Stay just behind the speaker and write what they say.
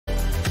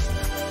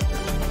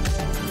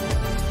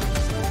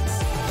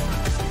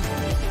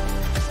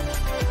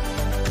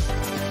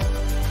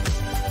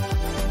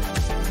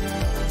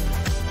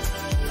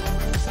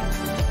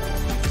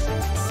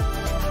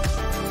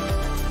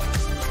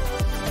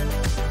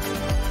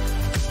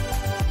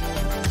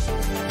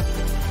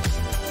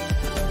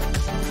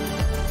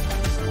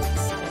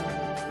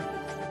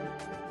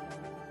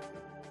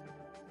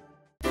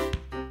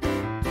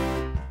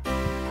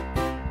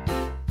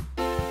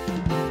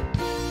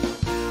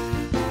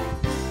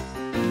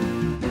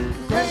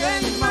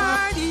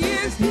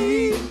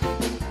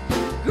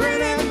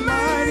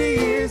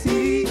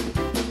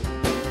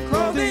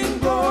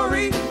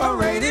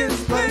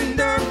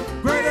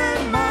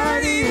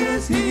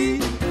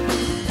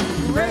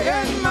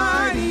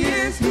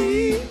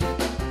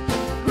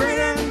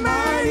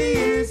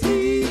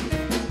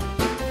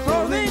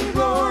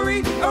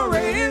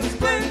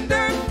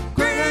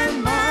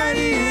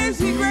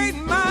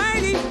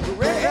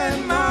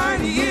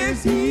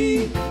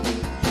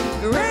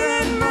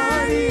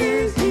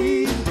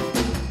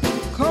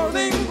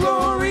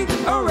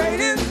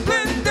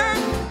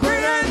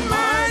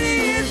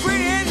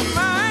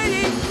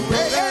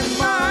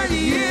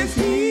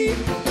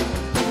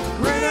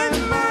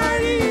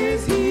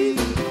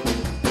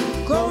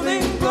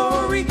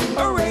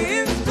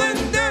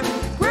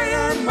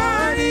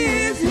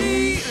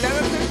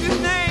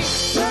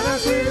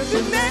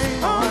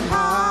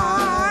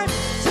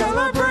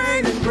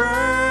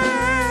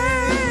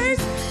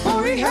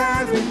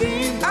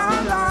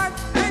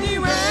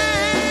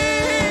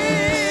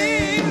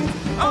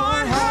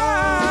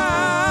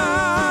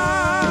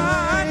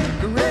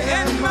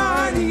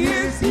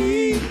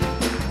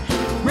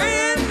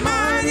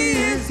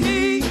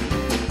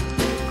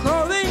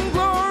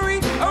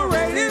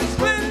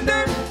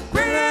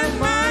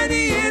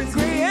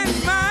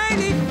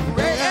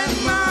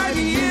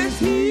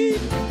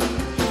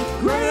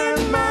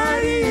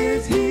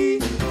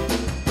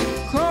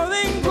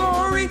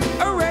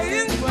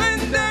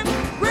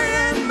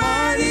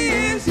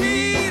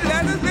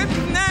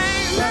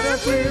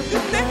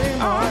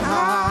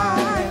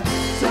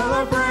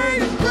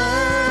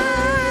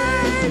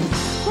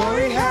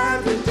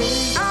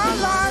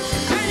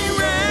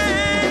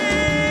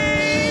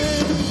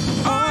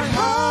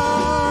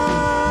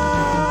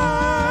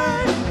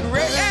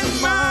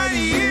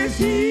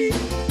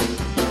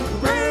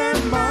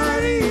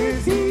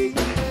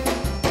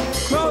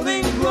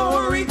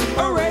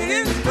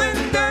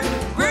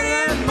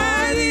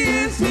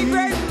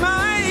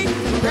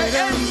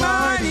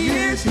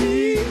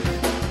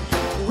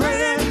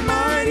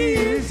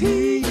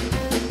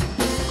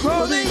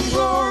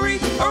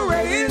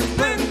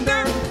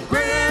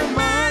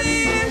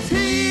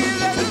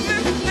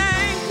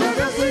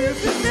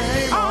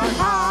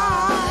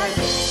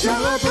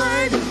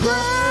celebrate His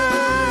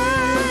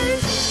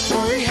grace,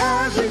 for He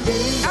has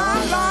redeemed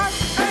our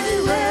lives and He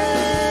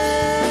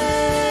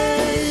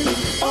reigns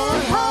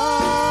on high.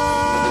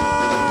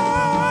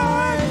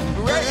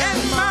 Great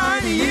and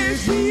mighty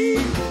is He,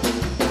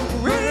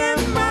 great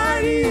and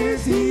mighty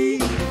is He,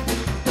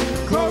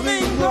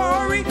 clothing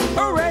glory,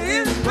 array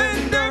in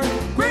splendor.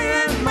 Great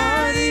and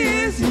mighty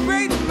is He,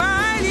 great and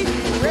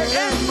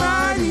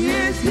mighty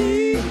is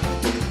He.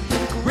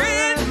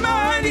 Great and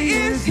mighty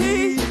is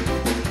He,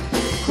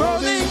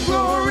 clothing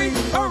glory,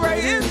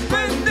 array in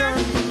splendor.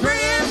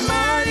 Great and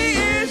mighty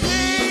is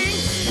He,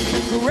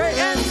 great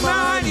and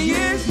mighty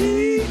is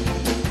He,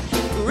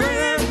 great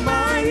and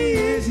mighty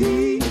is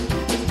He,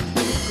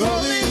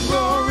 clothing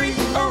glory,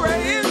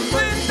 array in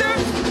splendor.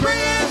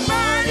 Great and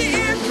mighty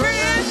is, great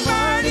and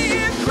mighty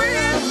is, great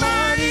and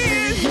mighty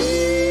is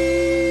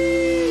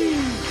He.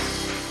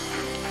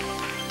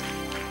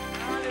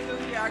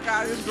 Hallelujah, our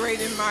God is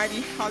great and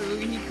mighty.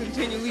 Hallelujah, He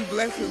continually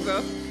blesses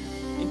us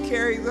and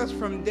carries us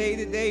from day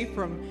to day,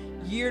 from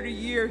year to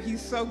year.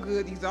 He's so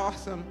good. He's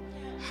awesome.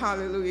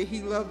 Hallelujah.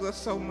 He loves us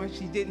so much.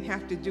 He didn't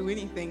have to do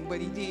anything,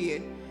 but He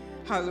did.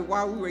 Hallelujah.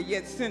 While we were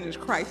yet sinners,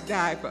 Christ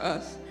died for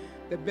us.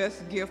 The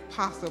best gift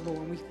possible.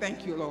 And we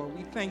thank you, Lord.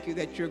 We thank you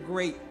that you're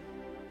great.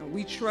 And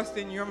we trust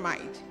in your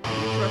might. We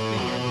trust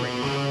in your grace.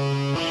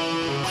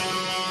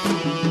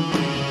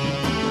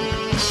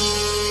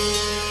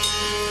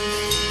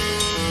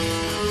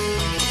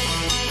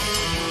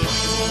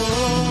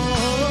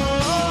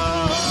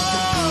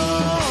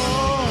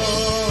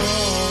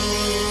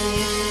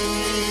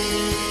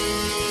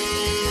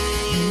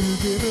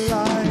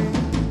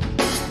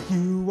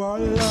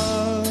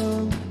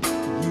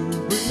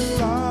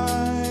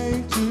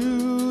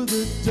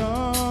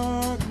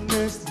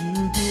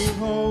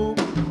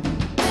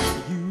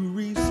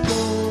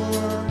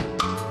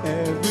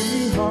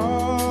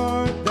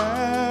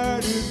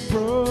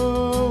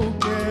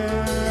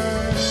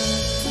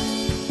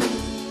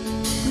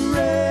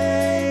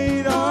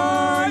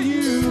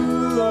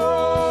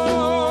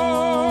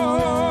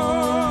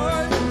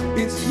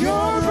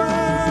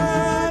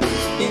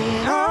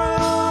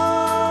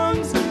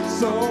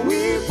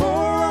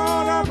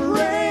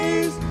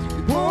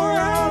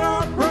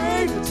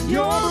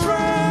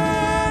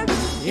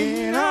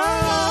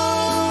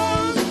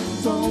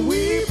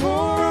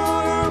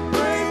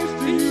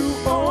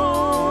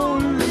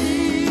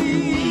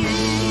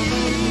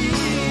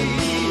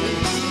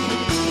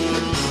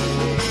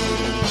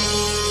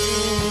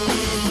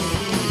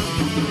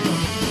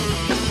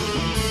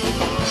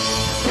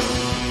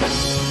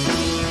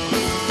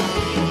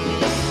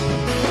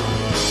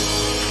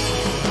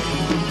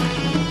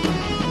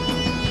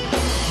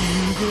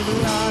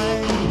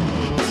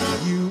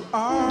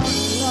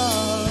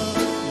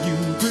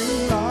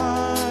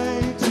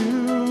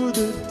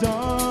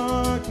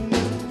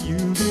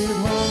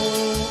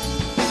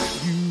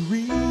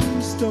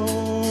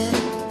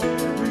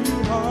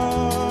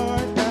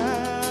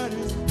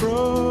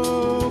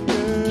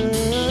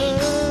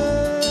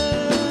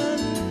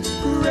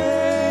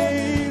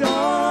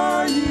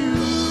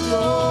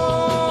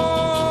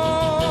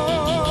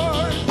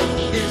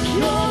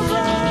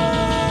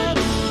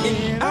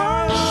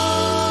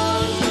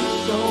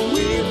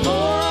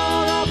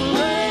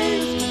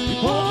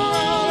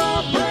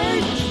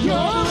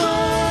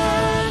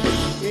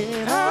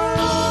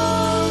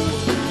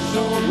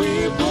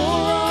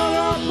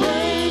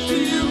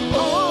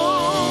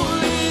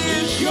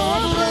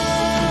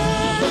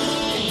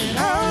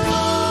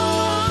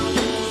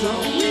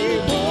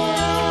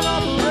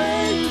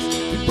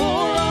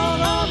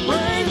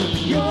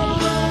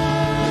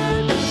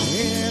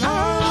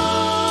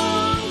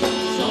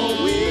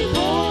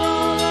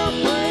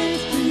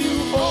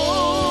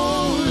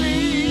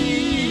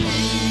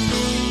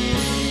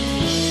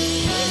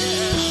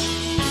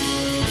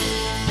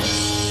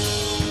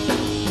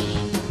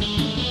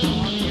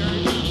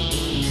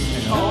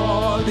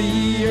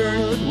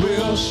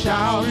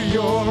 Shout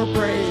your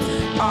praise,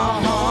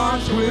 our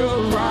hearts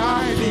will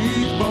rise,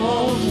 these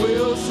bones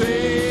will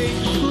sing.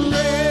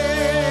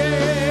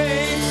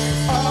 Great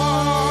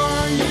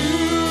are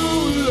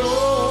you,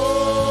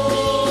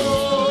 Lord.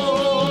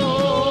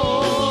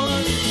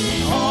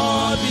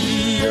 All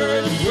the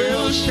earth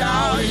will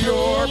shout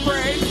your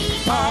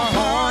praise, our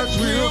hearts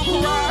will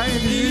cry,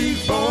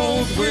 these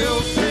bones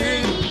will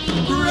sing.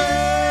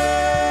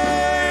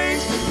 Great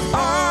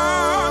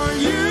are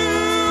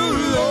you,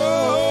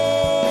 Lord.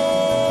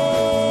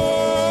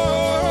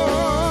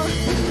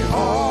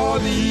 All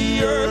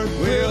the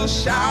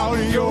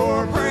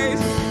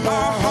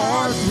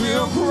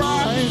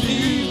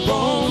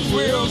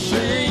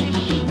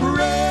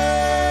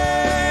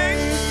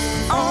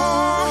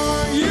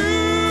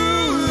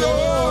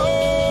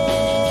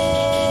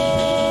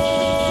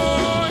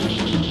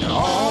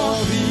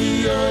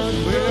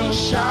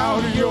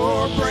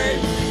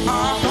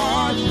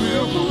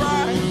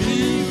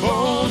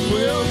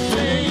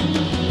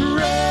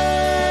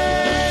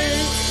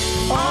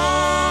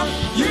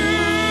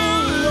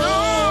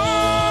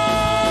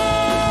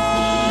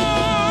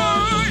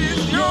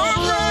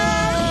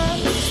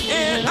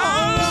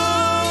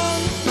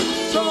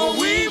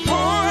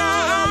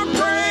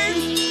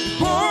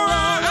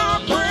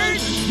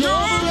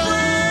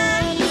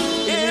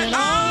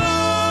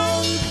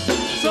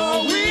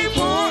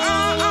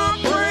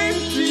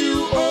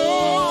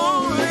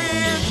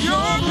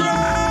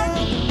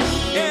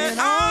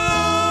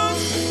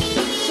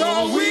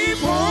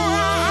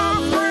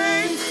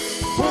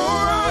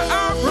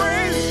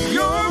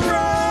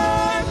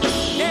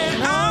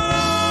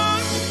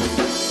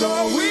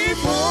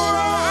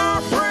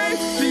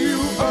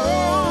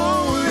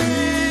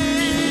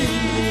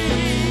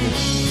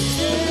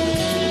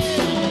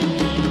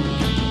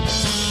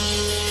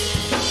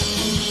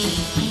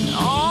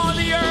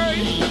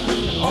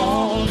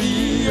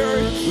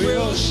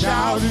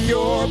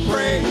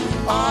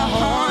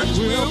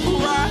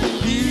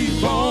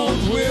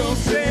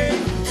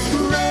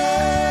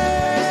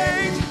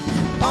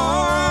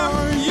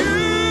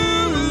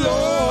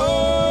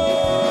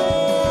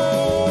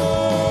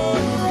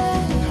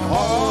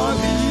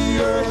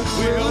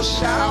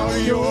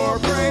your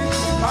praise.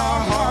 Our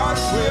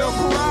hearts will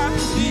cry,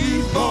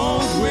 these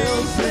bones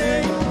will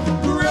sing.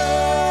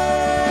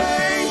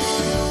 Great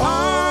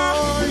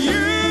are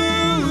you,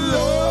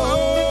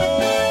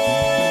 Lord.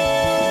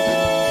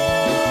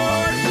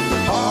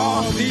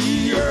 All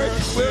the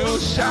earth will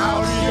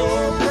shout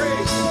your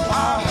praise.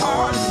 Our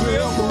hearts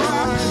will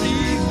cry,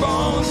 these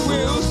bones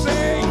will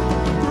sing.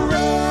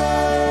 Great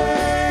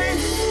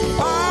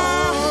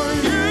are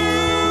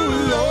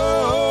you,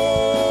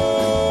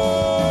 Lord.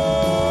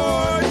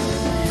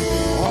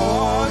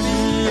 All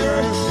the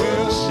earth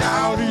will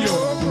shout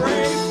your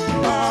praise.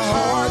 Our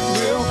hearts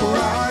will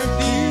cry,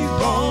 these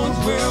bones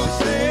will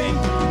sing.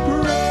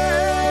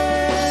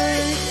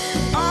 Great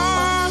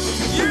are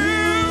you,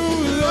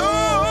 Lord.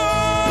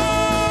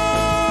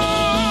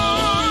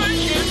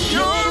 It's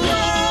your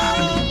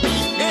right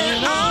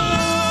and our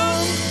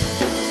love.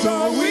 So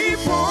we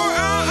pour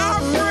out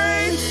our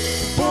praise,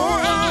 pour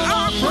out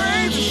our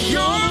praise. It's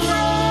your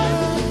right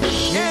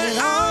and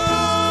our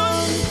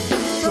love.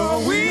 So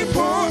we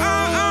pour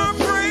out our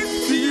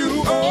praise to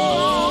you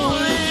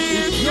only.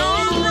 It's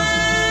your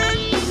right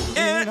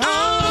and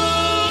our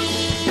love.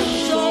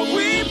 So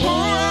we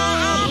pour out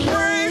our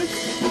praise,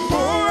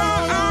 pour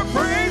out our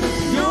praise.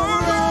 Your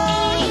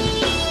right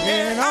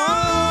and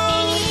our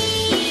love.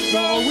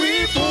 So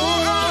we pour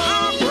out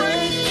our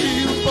praise to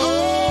you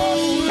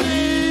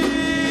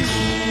only.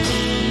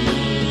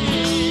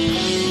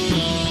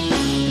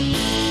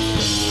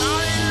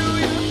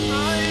 Hallelujah,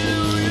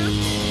 hallelujah.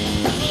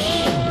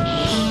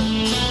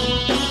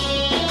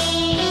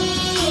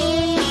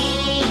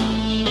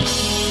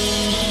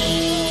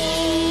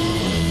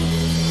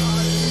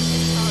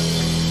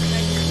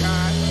 Thank you,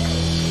 God.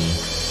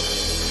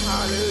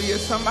 Hallelujah.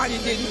 Somebody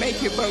didn't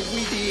make it, but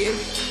we did.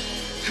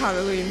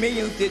 Hallelujah.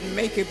 Millions didn't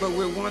make it, but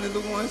we're one of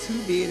the ones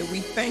who did. And we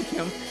thank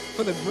him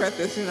for the breath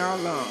that's in our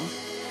lungs.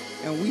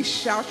 And we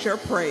shout your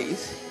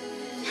praise.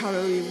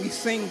 Hallelujah. We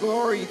sing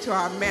glory to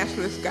our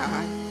matchless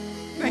God.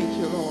 Thank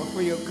you, Lord,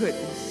 for your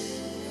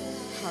goodness.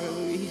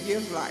 Hallelujah. He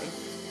gives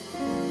life.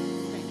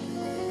 Thank you,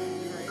 Lord.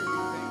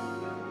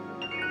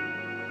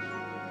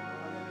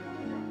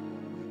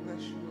 We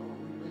bless you, Lord.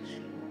 We bless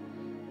you, Lord.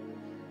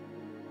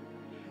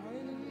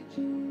 Hallelujah,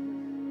 Jesus.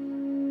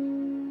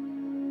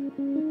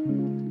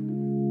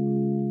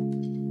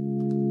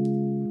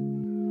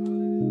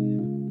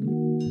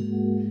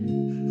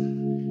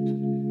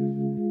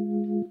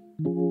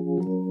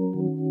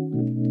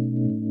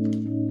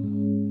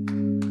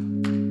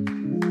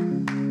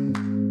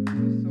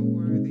 You're so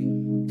worthy.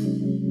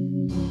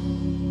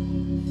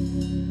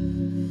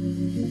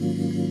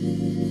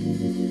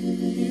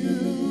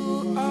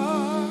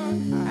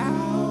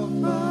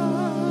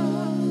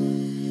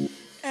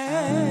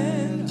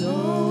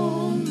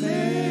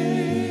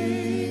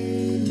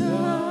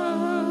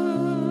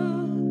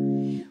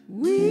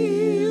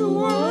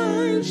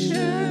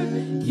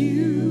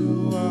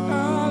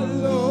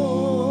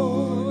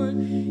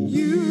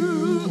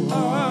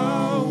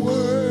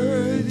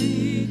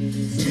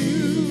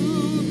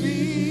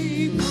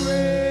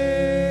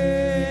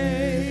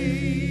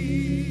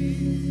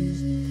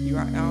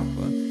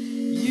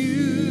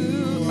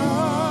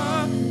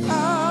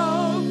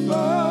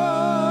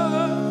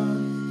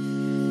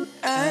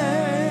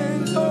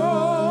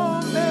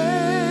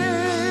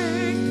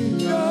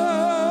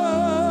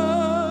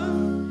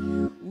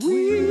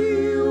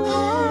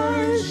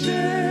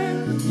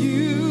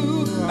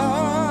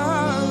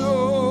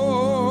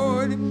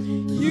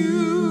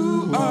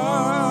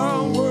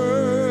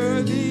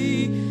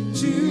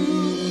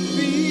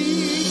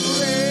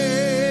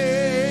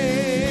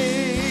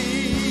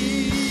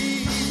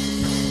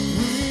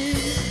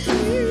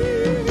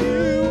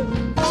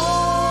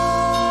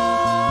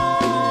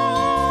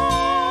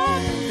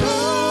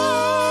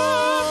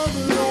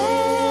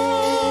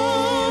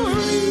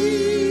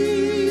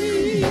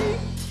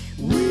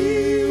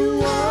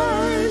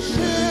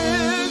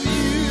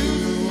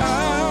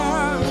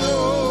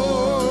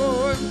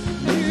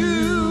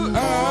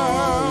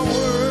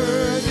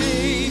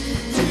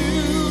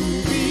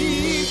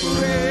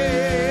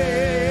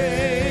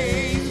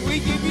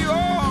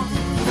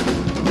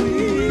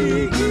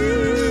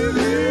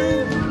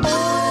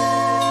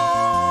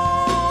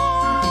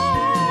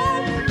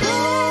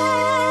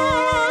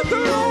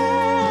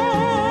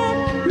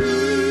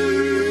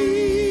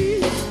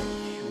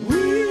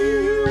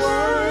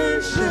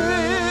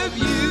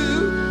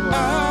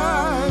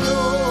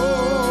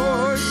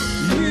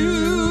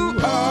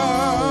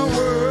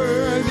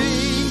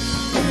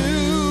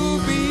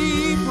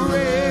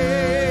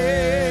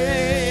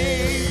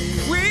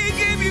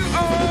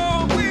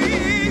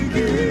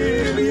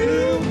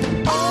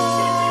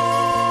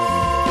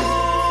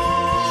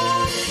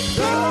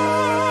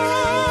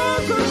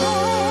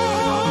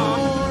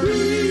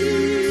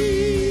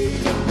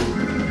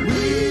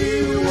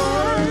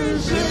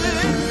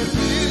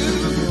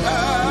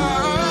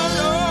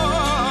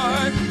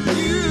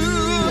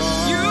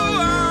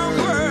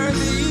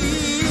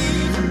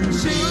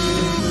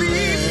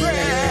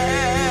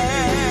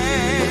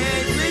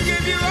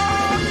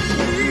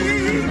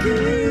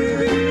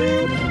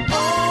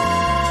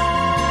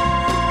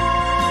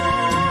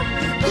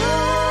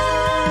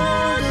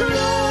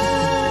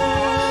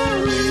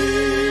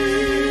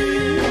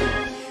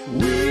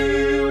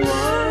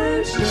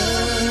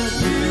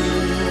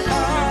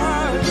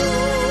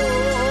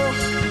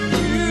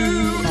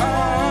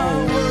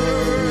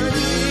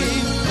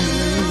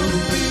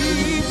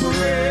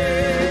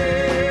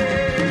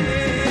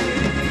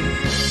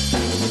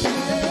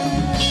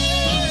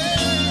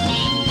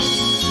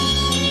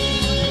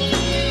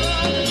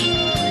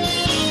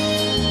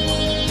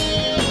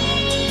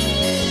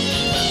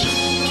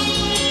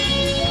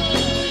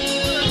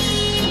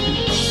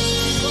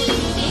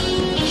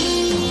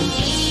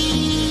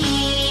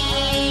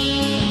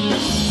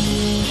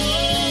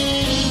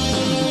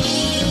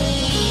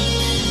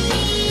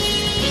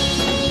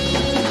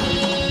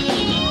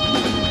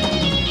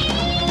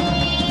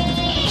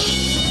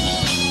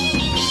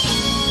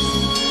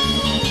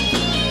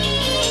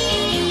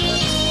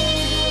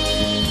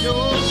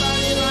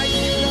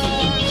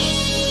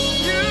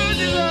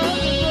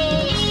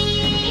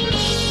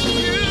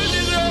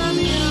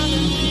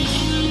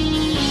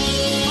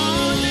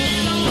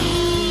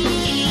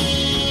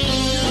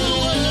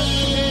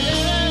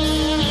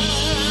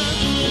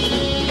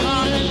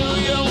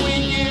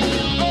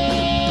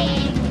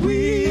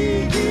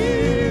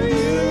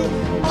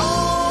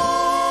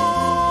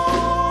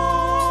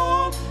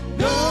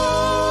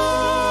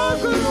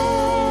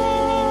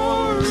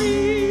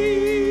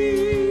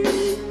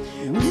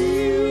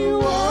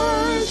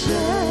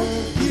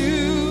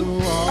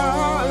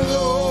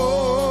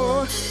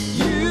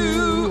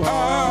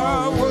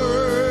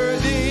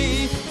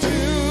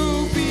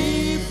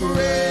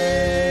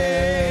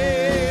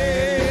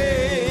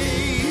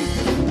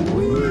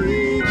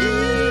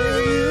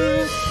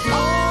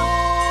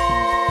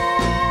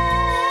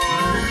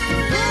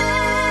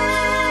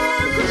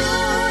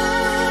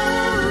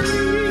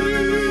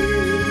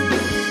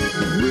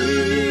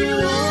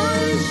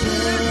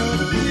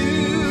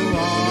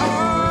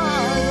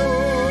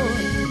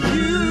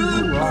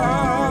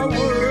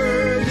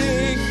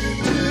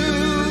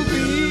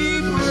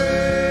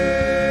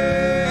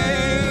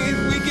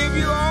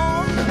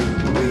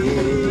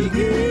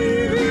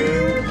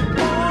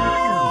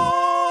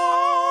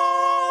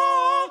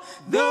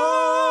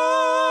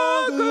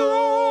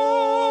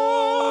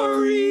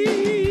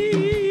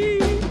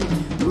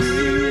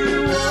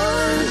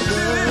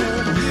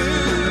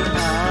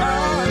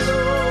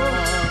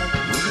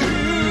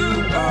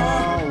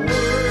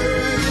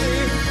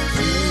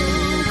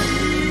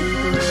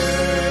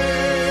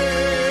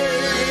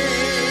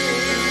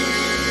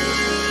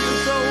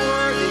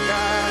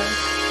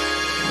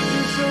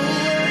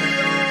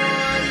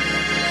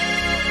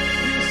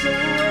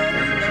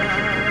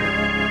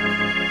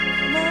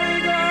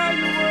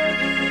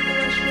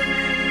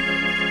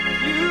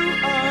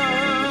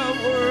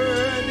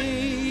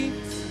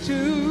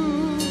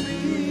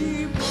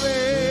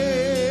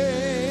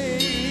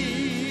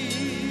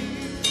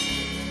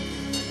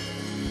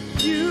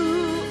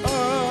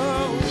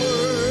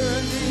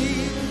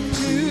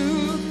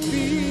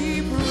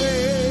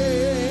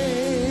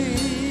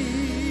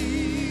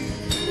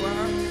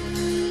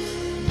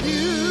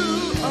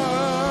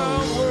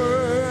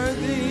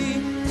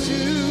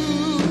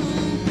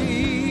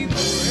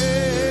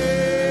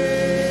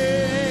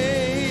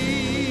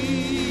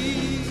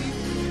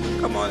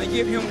 going to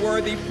give him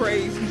worthy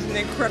praise. He's an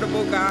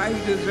incredible God.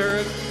 He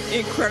deserves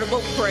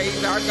incredible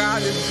praise. Our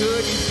God is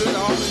good. He's good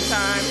all the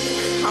time.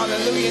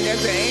 Hallelujah. And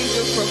as the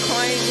angels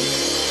proclaim,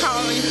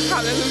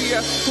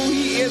 hallelujah, who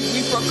he is,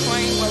 we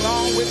proclaim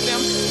along with them.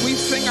 We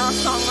sing our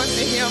song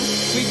unto him.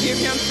 We give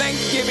him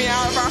thanksgiving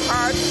out of our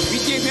hearts. We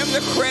give him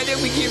the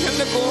credit. We give him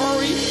the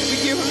glory. We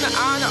give him the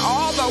honor,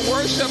 all the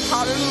worship.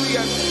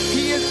 Hallelujah.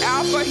 He is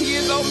Alpha. He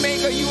is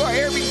Omega. You are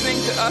everything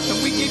to us.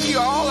 And we give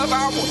you all of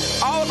our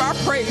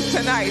praise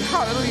tonight.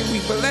 Hallelujah. We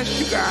bless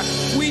you, God.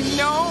 We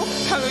know,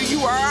 hallelujah, you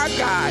are our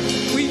God.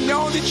 We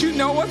know that you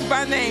know us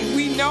by name.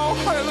 We know,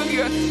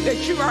 hallelujah,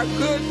 that you are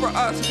good for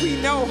us.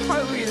 We know,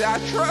 hallelujah,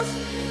 that our trust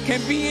can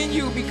be in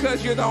you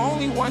because you're the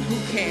only one who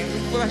can. We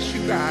bless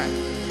you, God.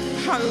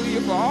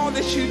 Hallelujah, for all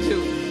that you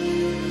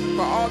do,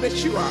 for all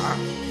that you are.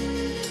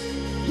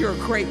 You're a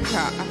great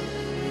God.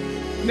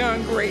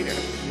 None greater,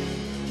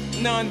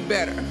 none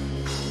better.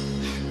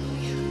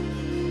 Hallelujah.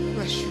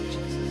 Bless you,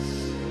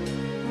 Jesus.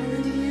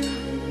 Hallelujah.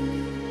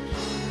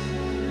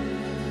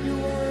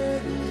 You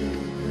are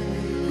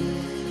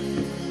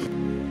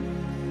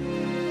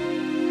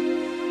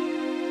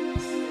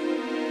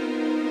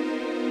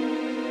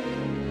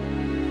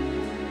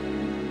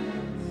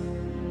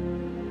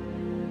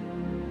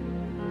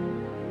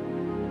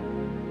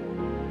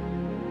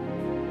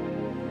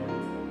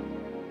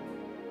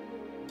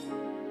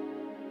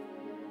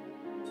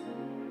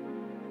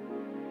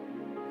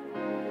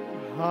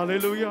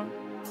Hallelujah.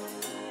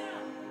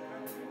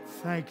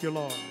 Thank you,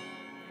 Lord.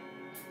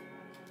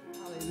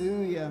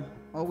 Hallelujah.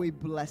 Oh, we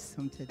bless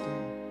him today.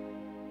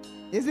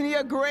 Isn't he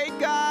a great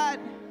God?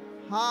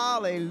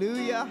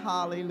 Hallelujah,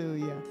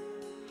 hallelujah,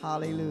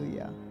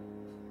 hallelujah.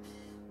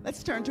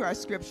 Let's turn to our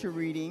scripture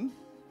reading,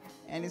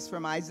 and it's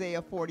from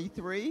Isaiah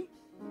 43.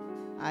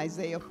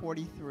 Isaiah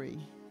 43.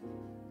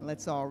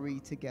 Let's all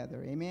read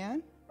together.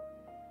 Amen.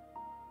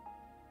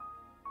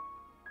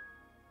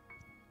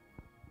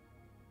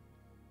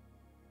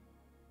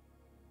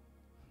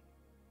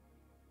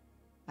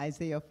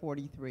 Isaiah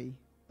 43.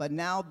 But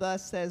now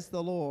thus says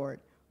the Lord,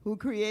 who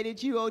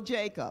created you, O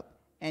Jacob,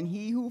 and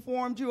he who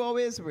formed you, O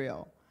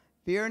Israel.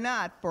 Fear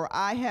not, for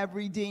I have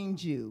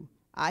redeemed you.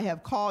 I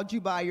have called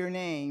you by your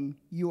name.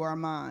 You are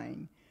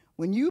mine.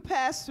 When you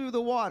pass through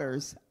the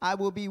waters, I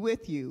will be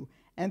with you,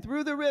 and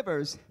through the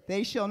rivers,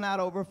 they shall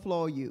not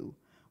overflow you.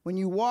 When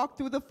you walk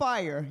through the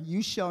fire,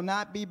 you shall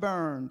not be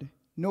burned,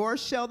 nor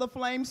shall the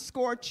flames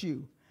scorch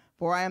you.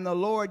 For I am the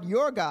Lord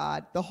your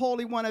God, the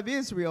Holy One of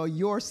Israel,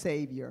 your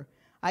Savior.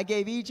 I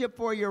gave Egypt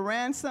for your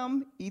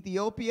ransom,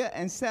 Ethiopia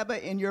and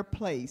Seba in your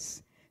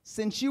place.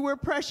 Since you were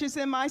precious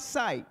in my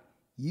sight,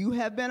 you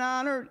have been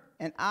honored,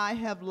 and I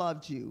have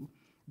loved you.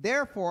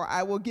 Therefore,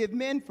 I will give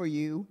men for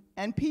you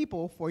and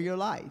people for your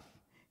life.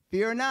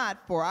 Fear not,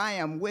 for I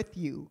am with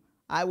you.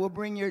 I will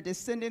bring your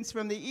descendants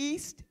from the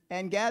east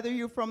and gather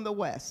you from the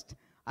west.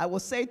 I will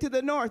say to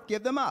the north,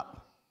 give them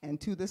up,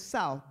 and to the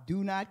south,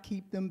 do not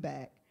keep them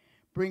back.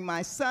 Bring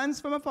my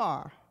sons from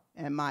afar,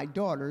 and my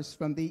daughters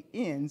from the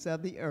ends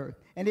of the earth.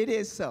 And it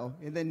is so,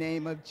 in the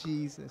name of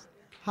Jesus.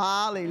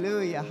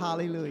 Hallelujah,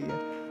 hallelujah.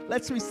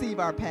 Let's receive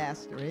our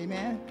pastor,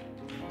 amen.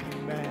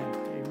 Amen,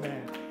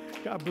 amen.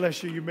 God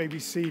bless you. You may be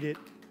seated.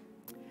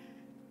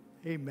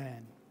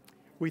 Amen.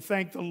 We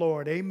thank the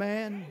Lord,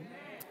 amen.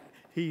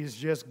 He is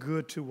just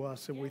good to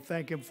us, and we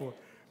thank him for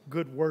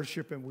good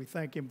worship, and we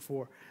thank him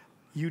for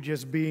you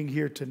just being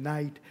here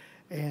tonight.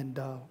 And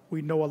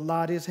we know a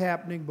lot is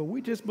happening, but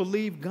we just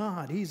believe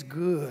God. He's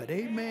good.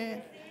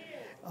 Amen.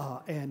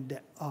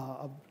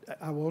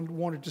 I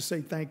wanted to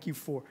say thank you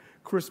for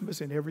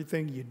Christmas and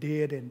everything you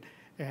did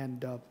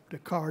and the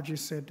card you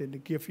sent and the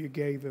gift you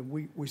gave. And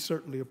we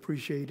certainly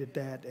appreciated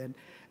that.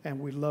 And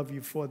we love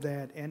you for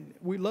that. And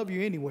we love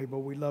you anyway, but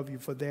we love you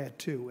for that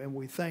too. And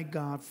we thank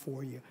God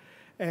for you.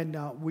 And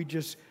we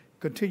just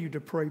continue to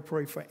pray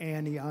for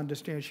Annie. I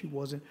understand she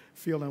wasn't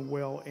feeling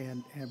well,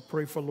 and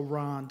pray for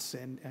Lawrence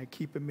and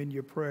keep him in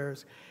your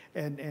prayers,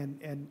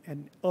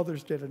 and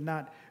others that are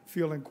not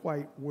feeling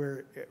quite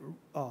well.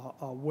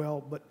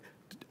 But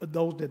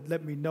those that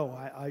let me know,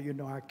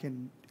 I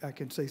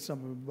can say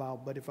something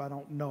about. But if I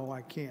don't know,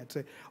 I can't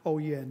say. Oh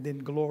yeah, and then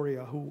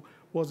Gloria, who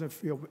wasn't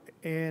feeling,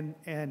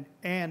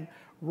 and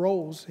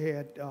Rose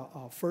had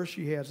first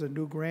she has a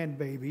new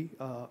grandbaby.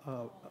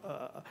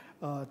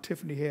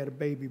 Tiffany had a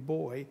baby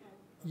boy.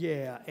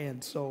 Yeah,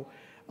 and so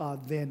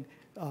then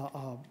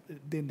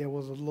there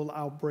was a little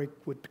outbreak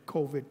with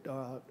COVID.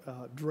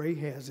 Dre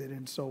has it,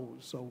 and so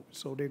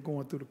they're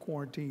going through the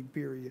quarantine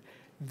period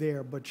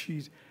there. But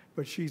she's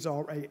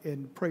all right,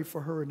 and pray for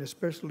her, and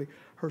especially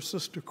her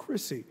sister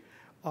Chrissy,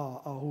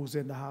 who's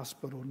in the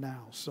hospital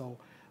now. So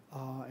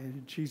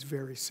and she's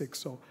very sick.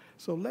 So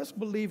let's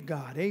believe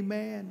God.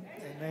 Amen.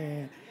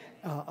 Amen.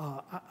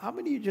 How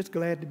many of you just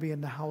glad to be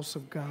in the house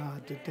of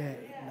God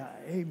today?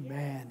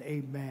 Amen,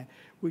 amen.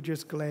 We're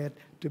just glad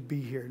to be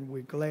here, and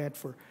we're glad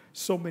for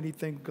so many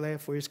things,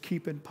 glad for his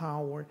keeping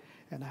power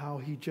and how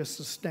he just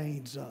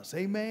sustains us.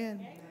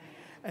 Amen?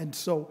 And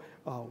so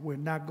we're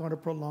not going to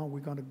prolong. We're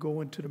going to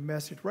go into the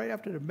message. Right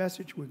after the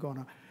message, we're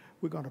going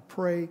we're going to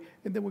pray,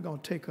 and then we're going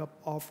to take up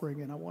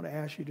offering. And I want to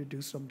ask you to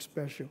do something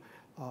special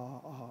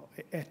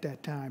at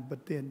that time.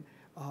 But then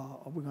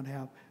we're going to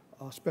have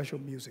special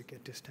music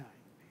at this time.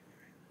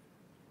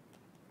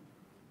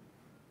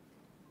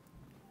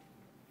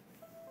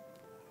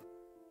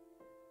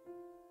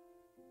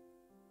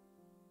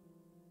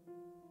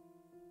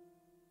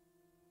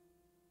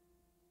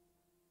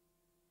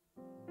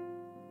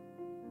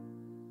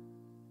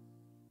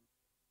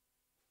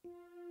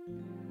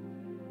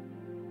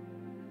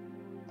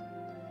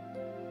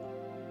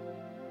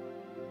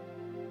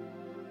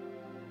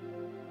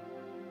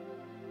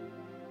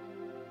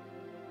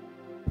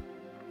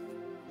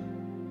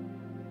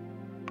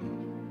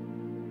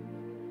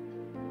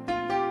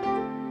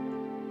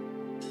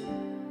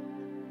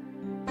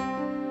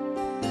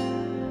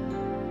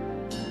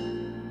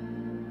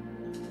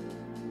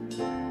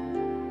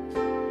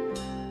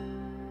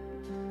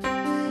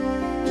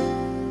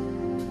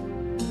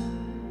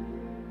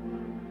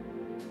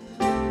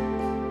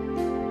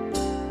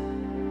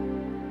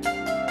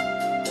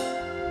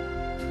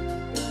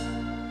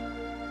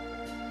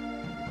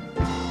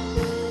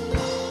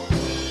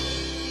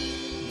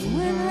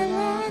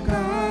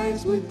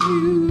 With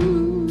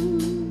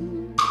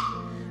you,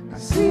 I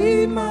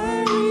see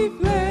my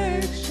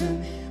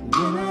reflection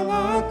when I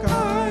lock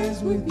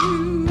eyes with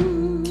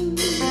you.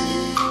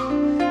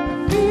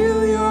 I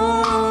feel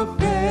your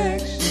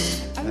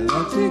affection. I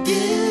love to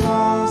get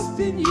lost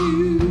in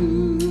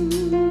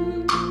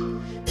you.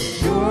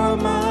 You're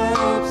my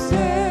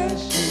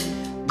obsession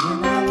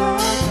when I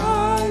lock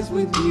eyes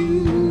with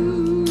you.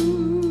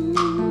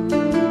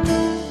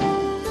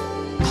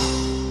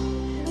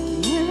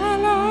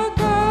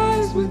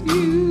 With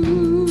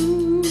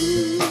you,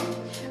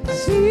 I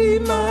see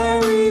my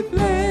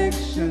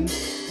reflection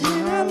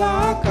when I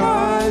lock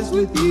eyes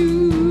with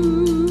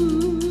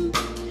you.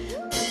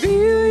 I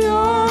feel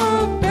your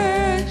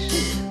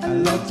affection. I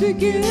love to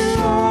get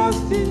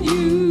lost in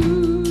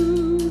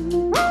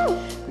you.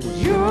 'Cause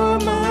you're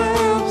my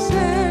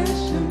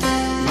obsession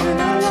when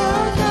I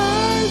lock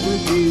eyes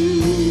with you.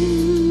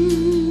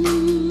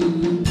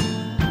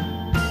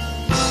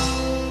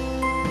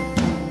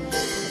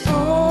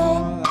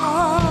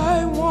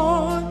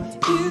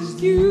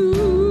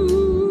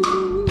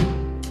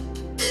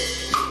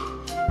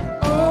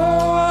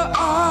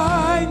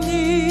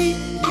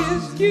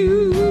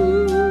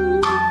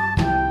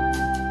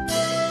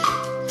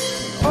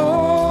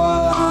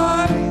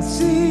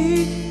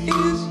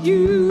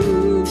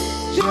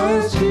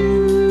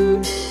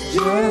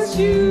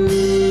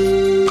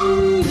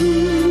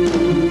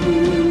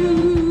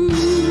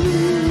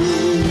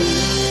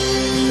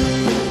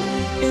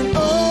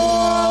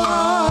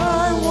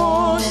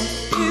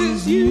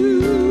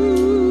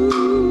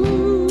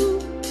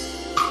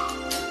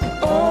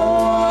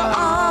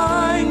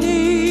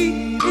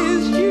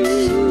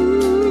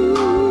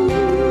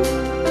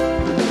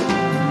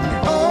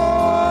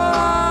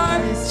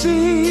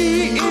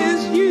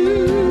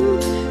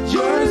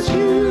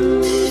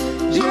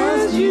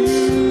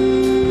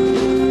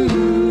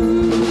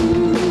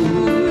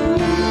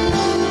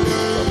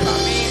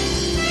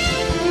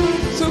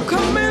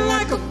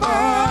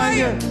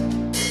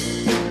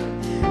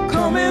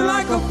 Coming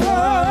like a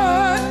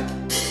flood.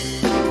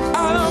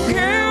 I don't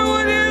care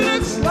what it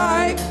looks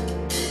like.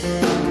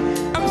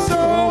 I'm so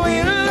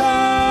in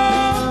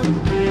love.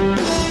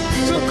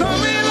 So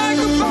coming like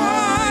a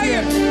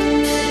fire,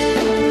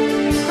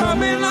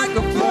 coming like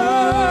a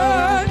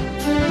flood.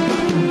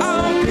 I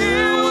don't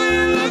care what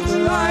it looks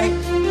like.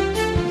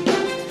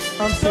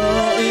 I'm so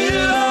in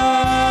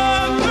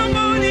love. Come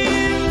on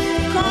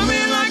in,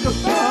 coming like a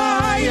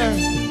fire,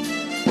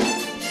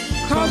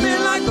 coming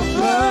like a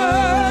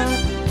flood.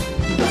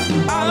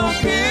 I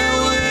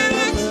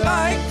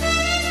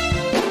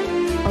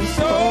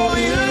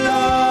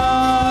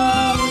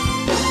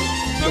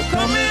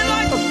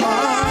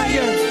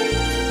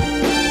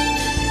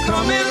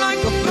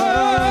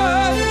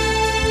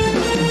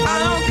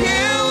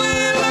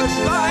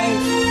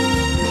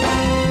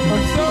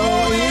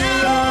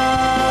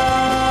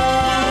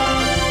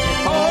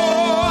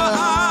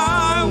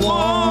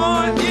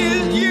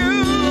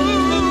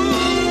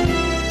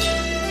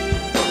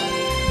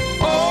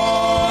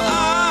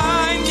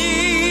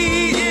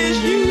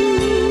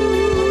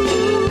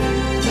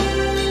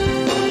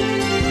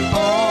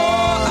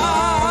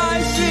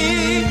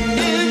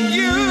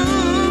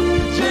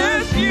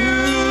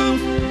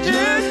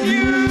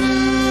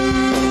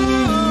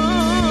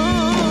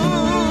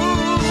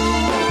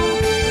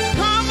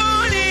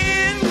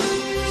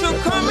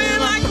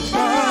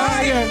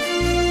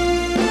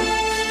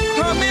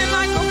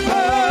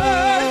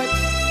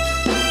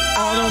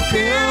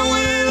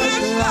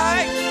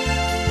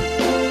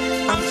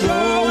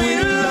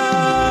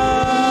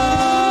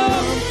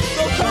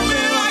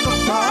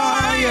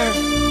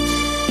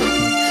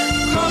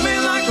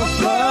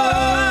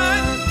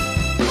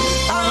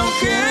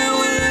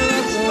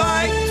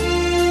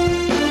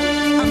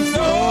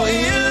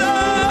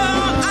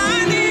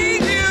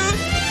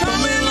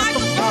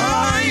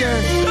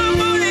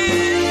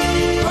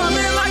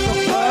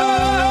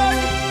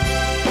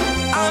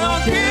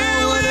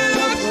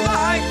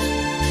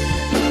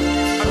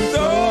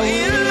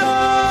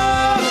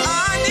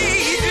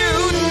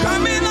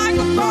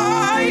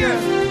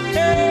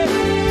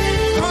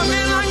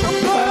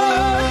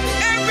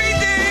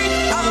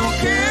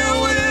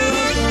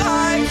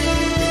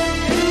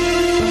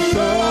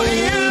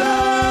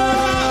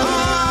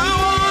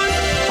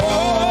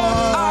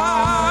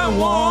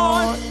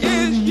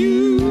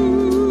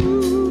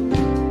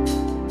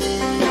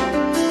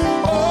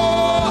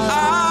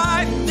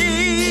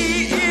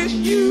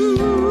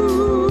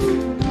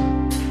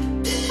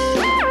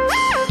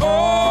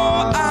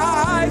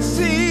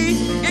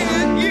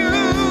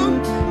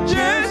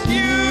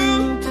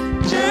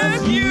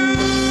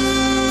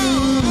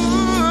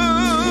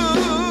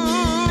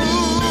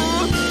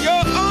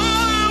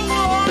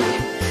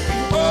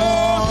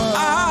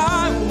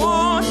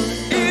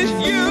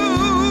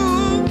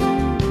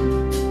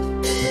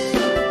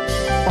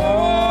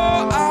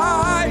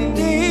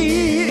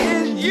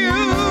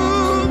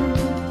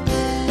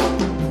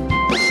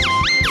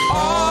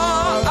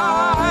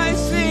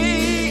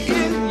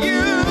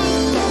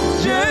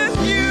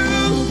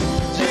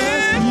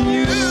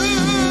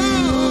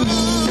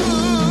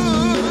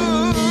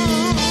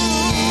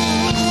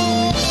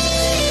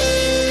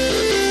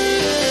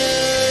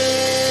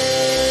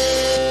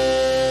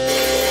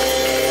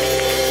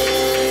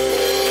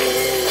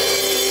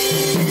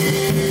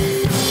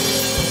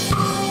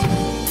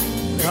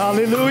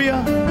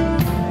Hallelujah.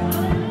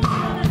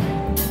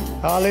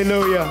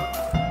 Hallelujah.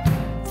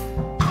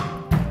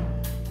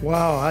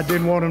 Wow, I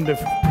didn't want him to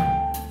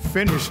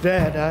finish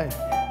that.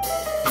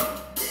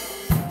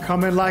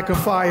 Coming like a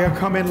fire,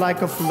 coming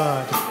like a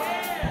flood.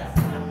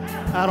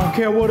 I don't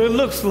care what it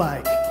looks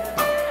like,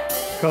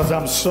 because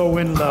I'm so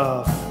in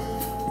love.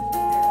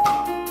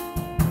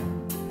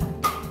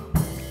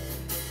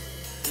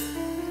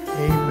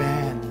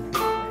 Amen.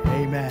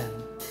 Amen.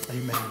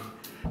 Amen.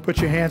 Put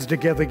your hands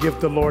together,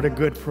 give the Lord a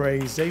good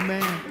praise.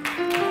 Amen.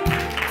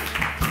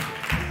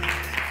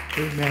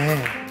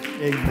 Amen.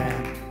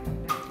 Amen.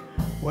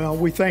 Well,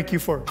 we thank you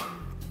for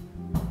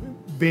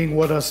being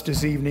with us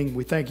this evening.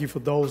 We thank you for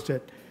those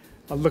that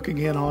are looking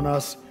in on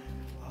us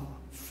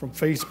from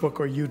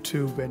Facebook or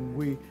YouTube, and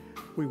we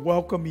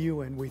welcome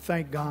you and we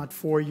thank God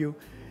for you,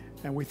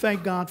 and we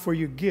thank God for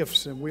your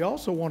gifts. And we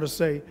also want to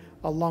say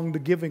along the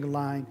giving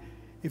line,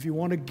 if you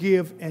want to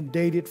give and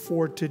date it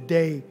for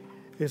today,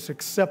 it's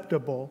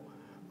acceptable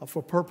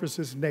for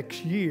purposes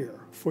next year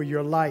for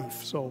your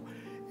life. So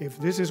if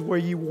this is where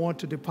you want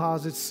to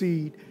deposit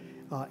seed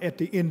at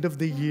the end of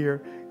the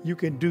year, you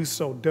can do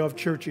so. Dove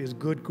Church is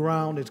good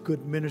ground, it's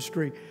good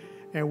ministry,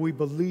 and we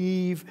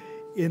believe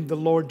in the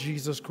Lord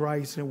Jesus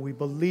Christ, and we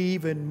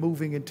believe in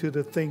moving into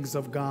the things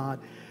of God,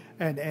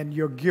 and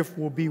your gift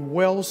will be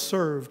well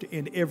served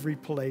in every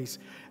place.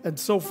 And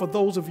so for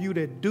those of you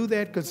that do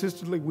that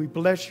consistently, we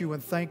bless you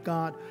and thank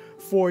God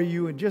for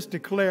you, and just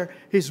declare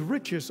his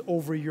riches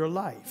over your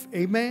life.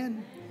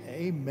 Amen.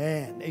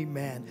 Amen.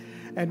 Amen.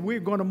 And we're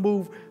going to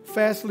move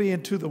fastly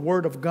into the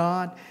Word of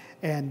God.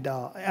 And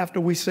after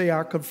we say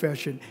our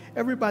confession,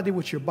 everybody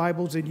with your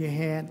Bibles in your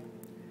hand,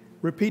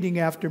 repeating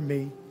after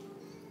me.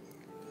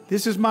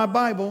 This is my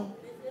Bible.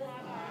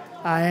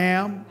 I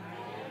am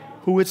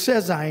who it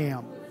says I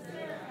am.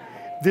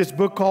 This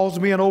book calls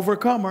me an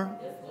overcomer,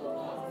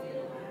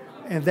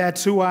 and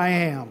that's who I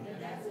am.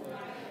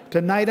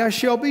 Tonight I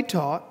shall be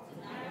taught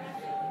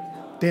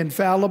the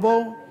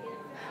infallible,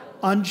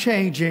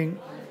 unchanging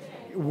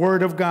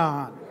Word of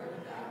God.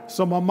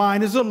 So my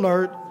mind is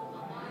alert.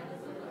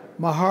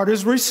 My heart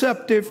is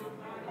receptive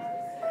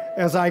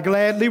as I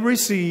gladly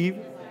receive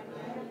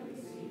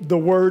the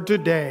Word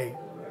today.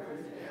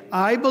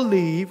 I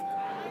believe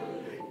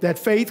that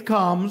faith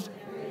comes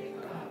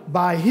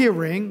by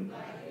hearing,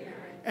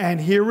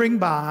 and hearing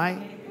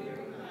by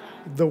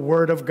the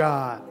Word of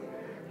God.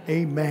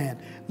 Amen.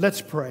 Let's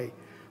pray.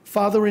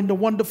 Father, in the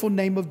wonderful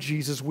name of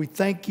Jesus, we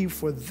thank you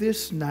for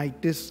this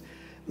night, this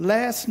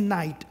last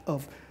night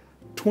of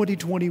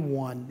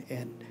 2021.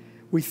 And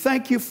we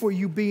thank you for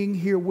you being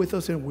here with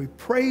us, and we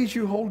praise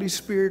you, Holy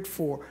Spirit,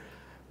 for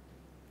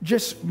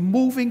just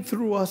moving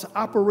through us,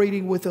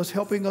 operating with us,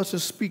 helping us to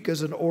speak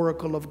as an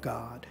oracle of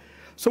God.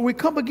 So we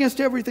come against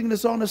everything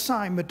that's on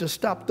assignment to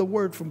stop the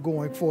word from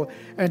going forth,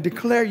 and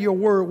declare your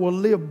word will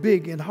live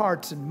big in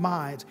hearts and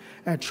minds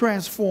and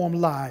transform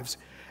lives.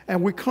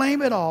 And we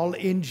claim it all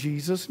in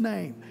Jesus'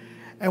 name.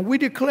 And we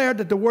declare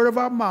that the word of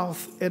our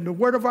mouth and the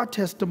word of our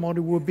testimony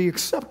will be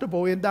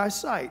acceptable in thy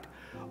sight.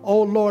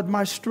 O Lord,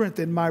 my strength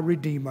and my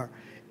redeemer.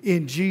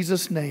 In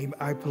Jesus' name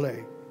I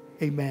pray.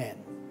 Amen.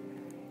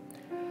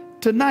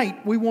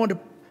 Tonight we want to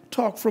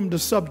talk from the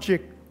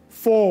subject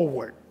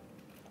forward.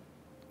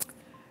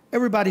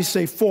 Everybody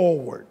say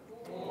forward.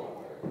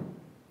 Forward.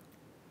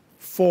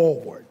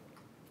 Forward.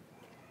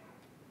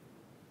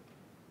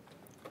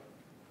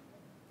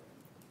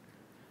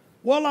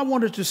 Well, I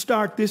wanted to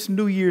start this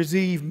New Year's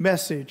Eve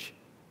message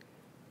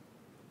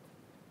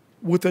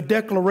with a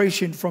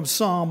declaration from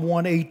Psalm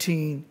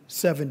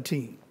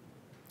 118:17.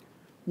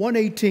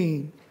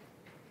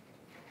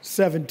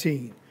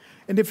 118:17.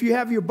 And if you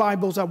have your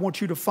Bibles, I want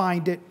you to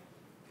find it.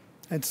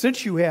 And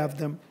since you have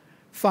them,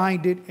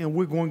 find it, and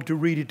we're going to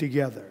read it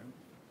together.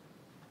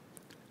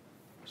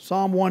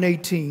 Psalm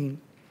 118.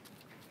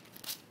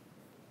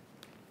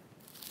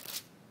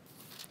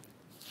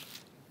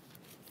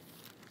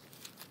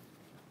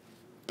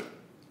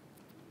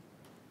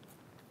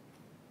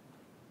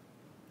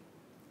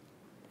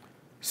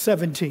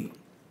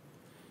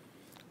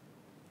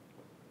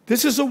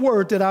 This is a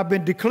word that I've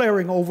been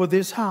declaring over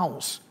this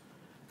house,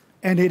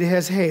 and it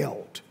has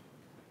held.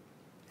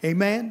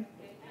 Amen?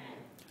 Amen.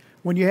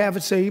 When you have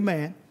it, say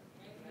amen.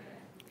 Amen.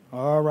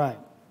 All right.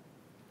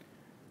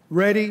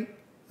 Ready?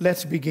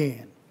 Let's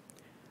begin.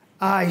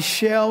 I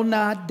shall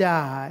not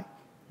die,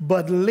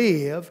 but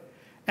live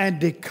and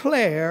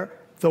declare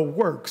the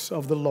works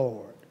of the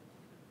Lord.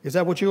 Is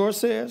that what yours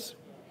says?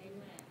 Amen.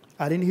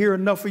 I didn't hear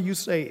enough of you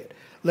say it.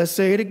 Let's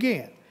say it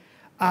again.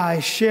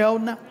 I shall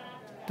not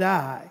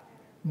die,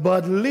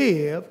 but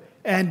live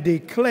and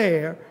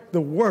declare the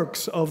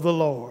works of the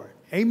Lord.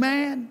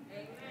 Amen?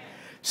 Amen.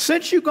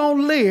 Since you're going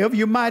to live,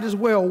 you might as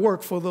well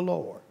work for the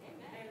Lord.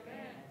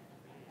 Amen.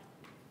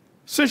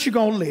 Since you're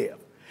going to live.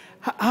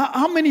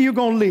 How many of you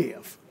going to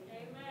live?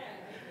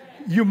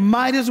 Amen. You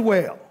might as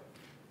well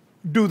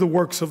do the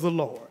works of the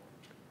Lord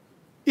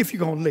if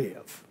you're going to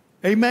live.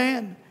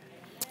 Amen?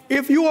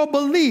 If you're a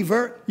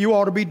believer, you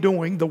ought to be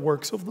doing the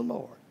works of the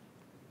Lord.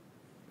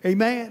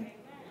 Amen?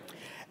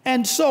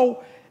 And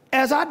so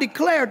as I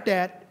declared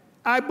that,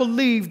 I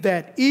believe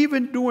that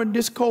even during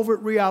this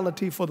COVID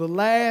reality for the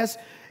last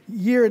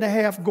year and a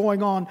half,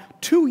 going on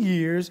 2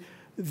 years,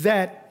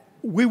 that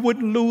we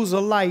wouldn't lose a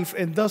life,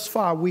 and thus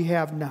far we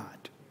have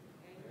not.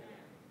 Amen.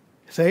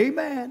 Say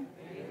amen.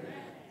 Amen.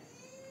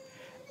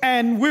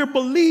 And we're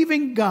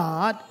believing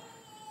God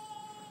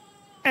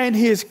and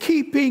his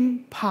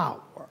keeping power.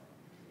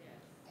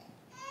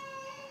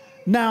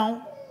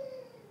 Now,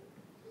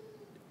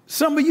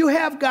 some of you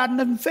have gotten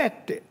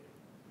infected,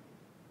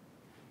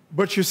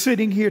 but you're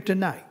sitting here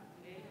tonight.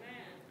 Amen.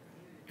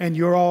 And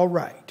you're all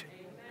right.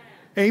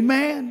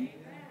 Amen. Amen.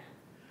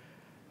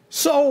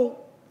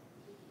 So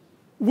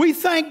we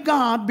thank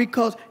God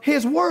because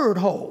his word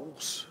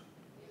holds.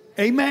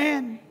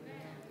 Amen.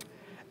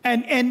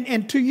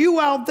 And to you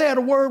out there,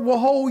 the word will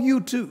hold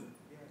you too.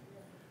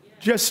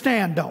 Just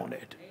stand on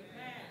it.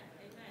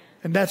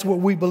 And that's what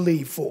we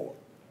believe for.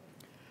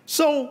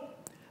 So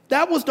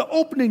that was the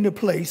opening the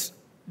place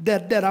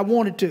that I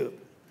wanted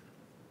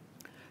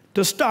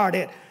to start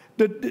at.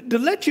 To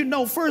let you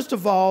know, first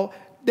of all,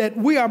 that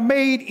we are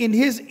made in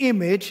his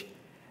image.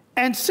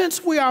 And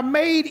since we are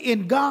made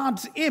in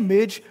God's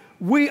image,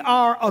 we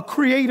are a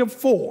creative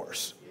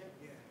force.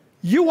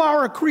 You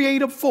are a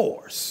creative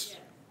force.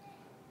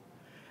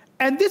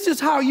 And this is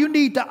how you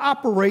need to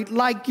operate,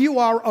 like you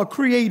are a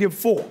creative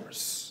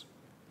force.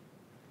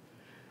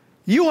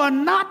 You are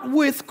not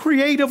with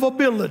creative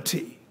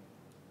ability.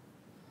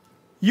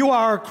 You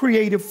are a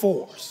creative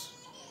force.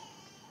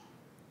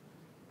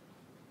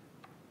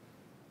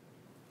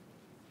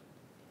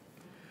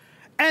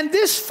 And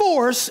this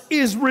force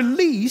is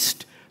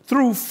released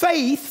through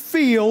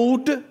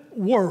faith-filled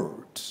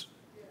words.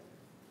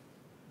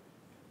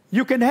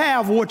 You can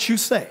have what you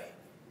say.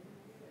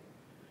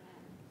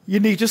 You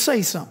need to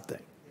say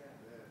something.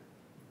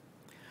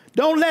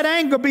 Don't let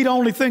anger be the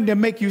only thing that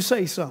make you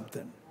say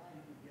something.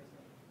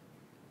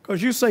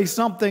 Because you say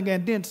something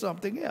and then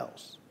something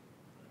else.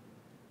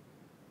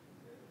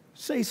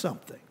 Say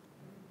something.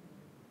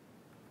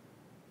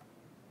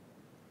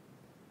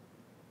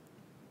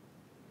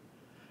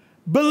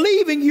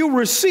 Believing you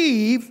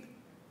receive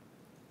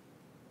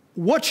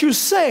what you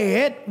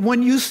said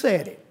when you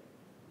said it.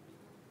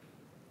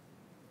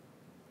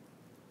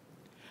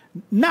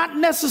 Not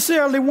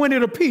necessarily when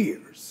it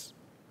appears.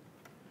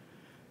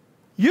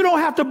 You don't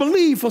have to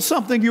believe for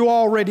something you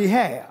already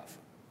have.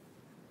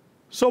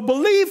 So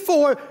believe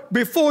for it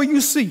before you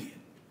see it.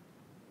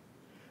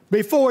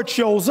 Before it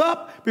shows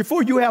up,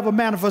 before you have a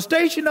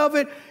manifestation of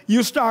it,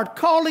 you start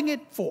calling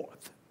it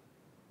forth.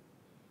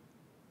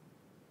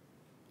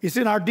 It's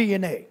in our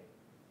DNA.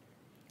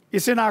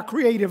 It's in our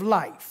creative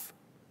life.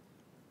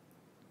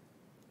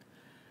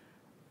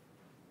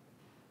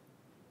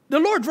 The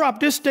Lord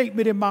dropped this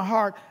statement in my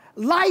heart.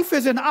 Life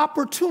is an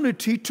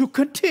opportunity to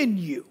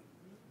continue.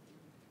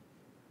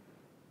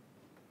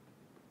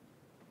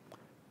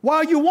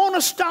 While you want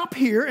to stop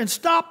here and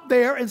stop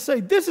there and say,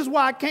 this is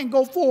why I can't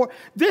go forward,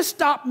 this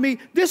stopped me,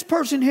 this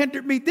person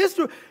hindered me,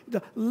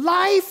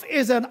 life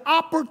is an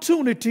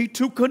opportunity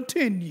to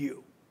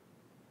continue.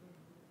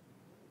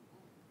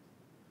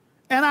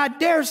 And I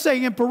dare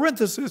say in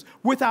parentheses,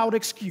 without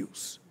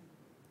excuse.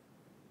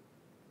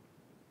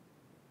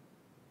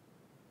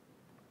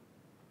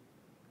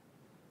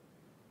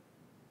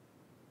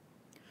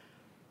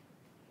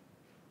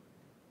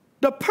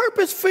 The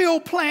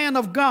purpose-filled plan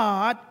of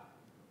God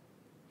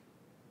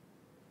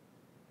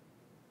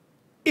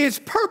is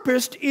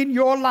purposed in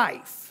your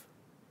life.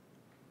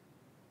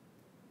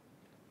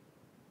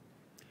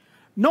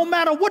 No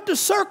matter what the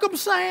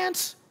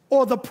circumstance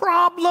or the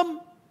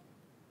problem,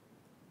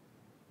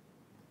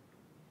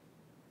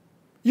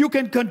 you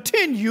can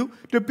continue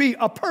to be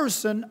a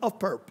person of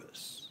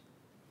purpose.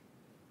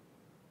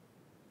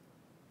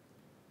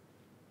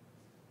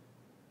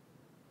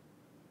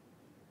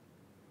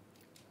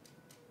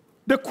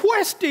 The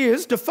quest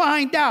is to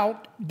find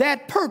out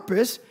that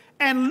purpose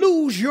and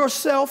lose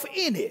yourself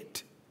in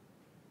it.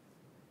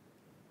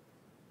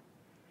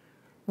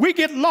 We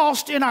get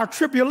lost in our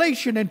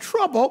tribulation and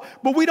trouble,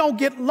 but we don't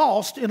get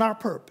lost in our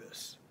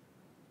purpose.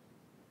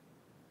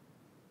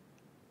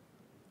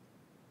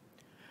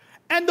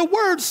 And the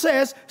word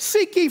says,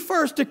 seek ye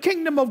first the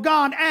kingdom of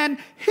God and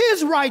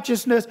his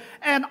righteousness,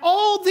 and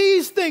all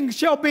these things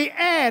shall be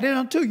added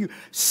unto you.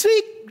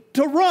 Seek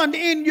to run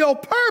in your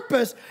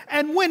purpose,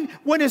 and when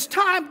it's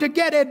time to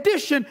get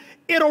addition,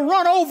 it'll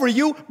run over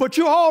you, but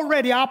you're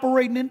already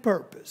operating in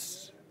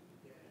purpose.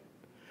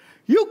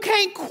 You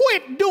can't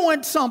quit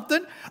doing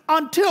something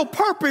until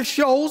purpose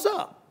shows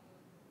up.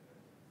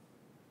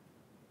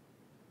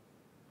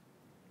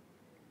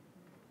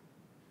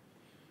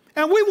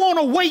 And we want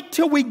to wait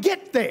till we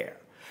get there.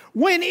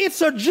 When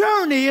it's a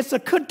journey, it's a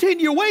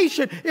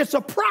continuation, it's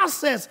a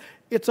process,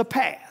 it's a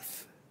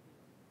path.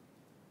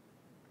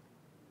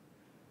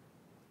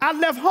 I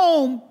left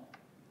home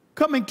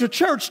coming to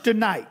church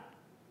tonight.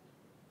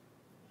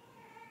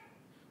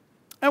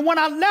 And when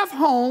I left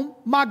home,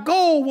 my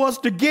goal was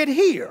to get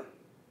here.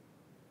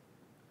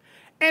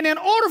 And in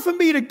order for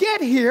me to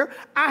get here,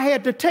 I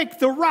had to take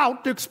the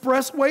route, the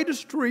expressway, the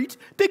streets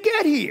to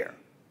get here.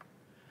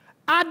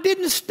 I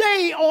didn't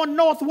stay on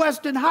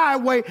Northwestern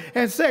Highway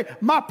and say,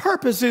 my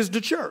purpose is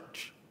the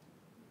church.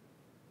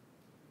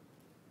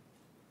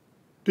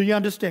 Do you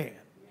understand?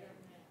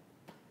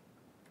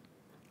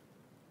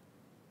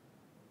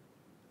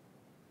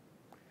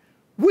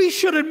 We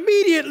should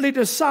immediately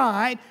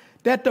decide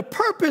that the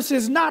purpose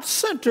is not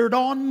centered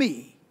on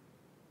me.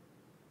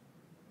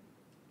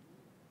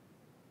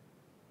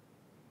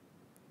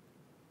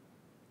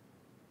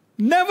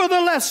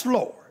 Nevertheless,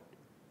 Lord,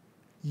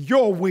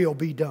 your will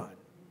be done.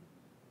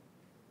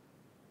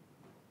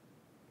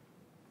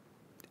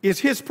 It's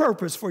his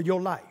purpose for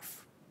your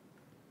life.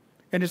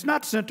 And it's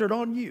not centered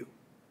on you.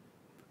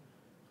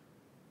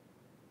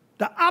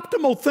 The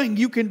optimal thing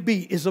you can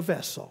be is a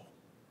vessel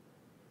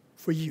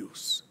for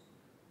use.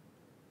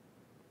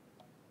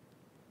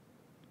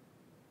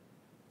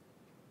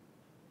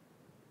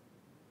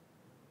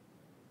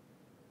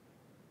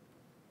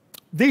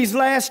 These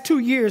last 2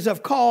 years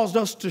have caused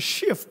us to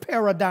shift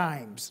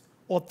paradigms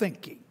or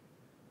thinking.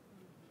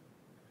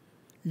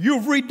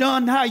 You've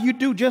redone how you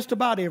do just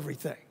about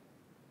everything.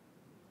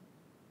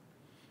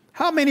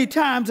 How many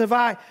times have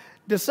I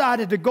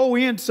decided to go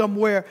in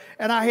somewhere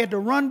and I had to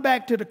run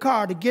back to the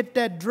car to get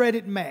that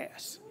dreaded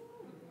mask?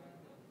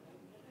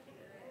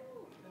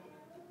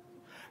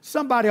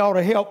 Somebody ought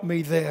to help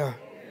me there.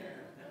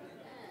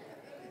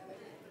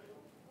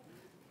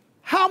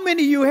 How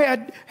many of you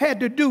had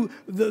to do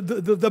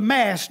the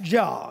mass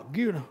jog,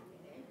 you know?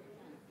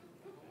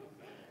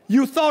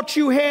 You thought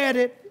you had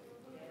it.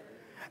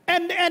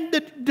 And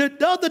the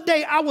other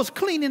day I was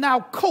cleaning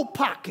out coat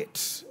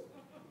pockets.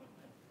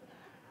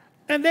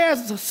 And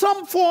there's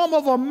some form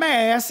of a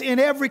mask in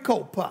every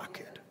coat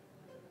pocket.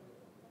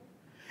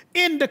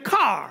 In the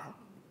car.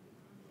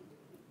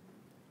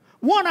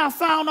 One I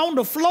found on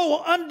the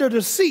floor under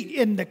the seat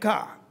in the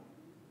car.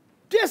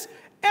 Just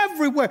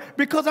everywhere,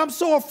 because I'm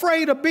so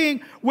afraid of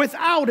being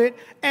without it,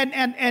 and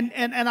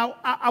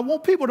I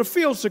want people to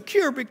feel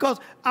secure because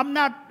I'm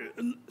not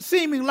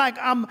seeming like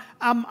I'm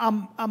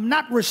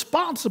not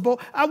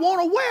responsible. I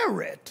want to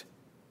wear it.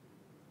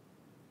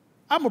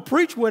 I'm gonna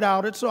preach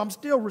without it, so I'm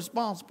still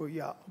responsible,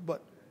 y'all.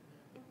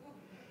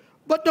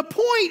 But the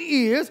point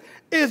is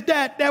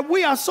that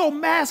we are so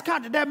mass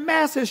conscious. That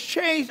mass has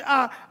changed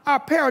our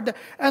paradigm.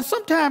 And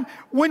sometimes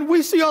when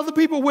we see other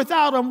people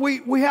without them,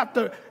 we have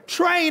to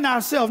train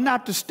ourselves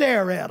not to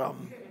stare at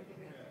them.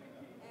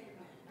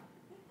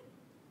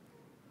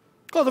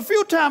 Because a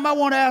few times I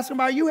want to ask them,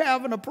 are you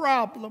having a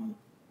problem?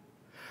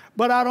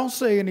 But I don't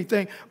say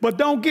anything. But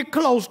don't get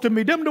close to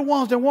me. Them the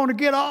ones that want to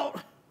get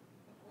out.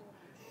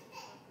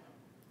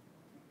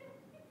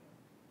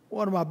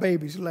 One of my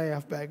babies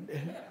laughed back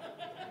there.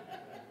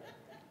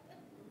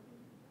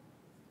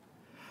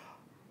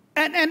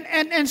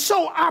 And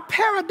so our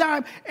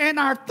paradigm and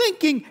our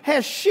thinking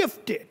has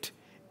shifted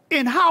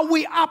in how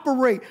we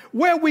operate,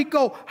 where we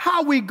go,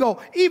 how we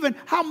go, even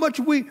how much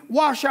we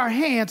wash our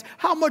hands,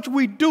 how much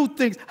we do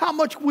things, how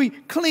much we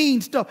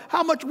clean stuff,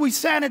 how much we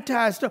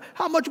sanitize stuff,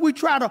 how much we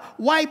try to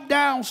wipe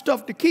down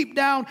stuff to keep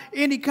down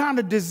any kind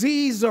of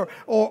disease or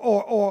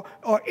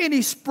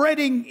any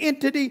spreading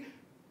entity.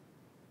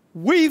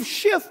 We've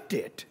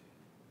shifted.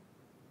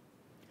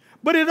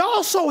 But it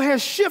also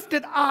has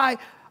shifted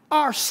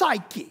our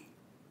psyche.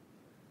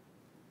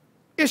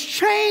 It's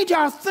changed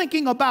our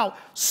thinking about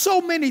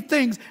so many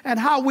things and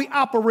how we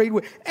operate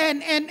with.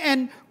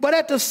 But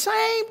at the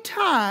same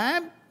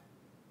time,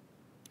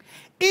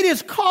 it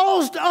has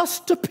caused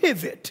us to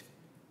pivot.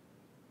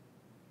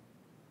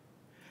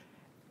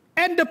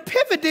 And the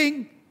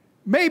pivoting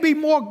may be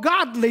more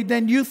godly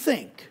than you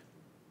think.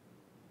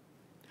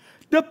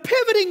 The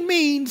pivoting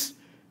means,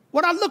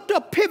 when I looked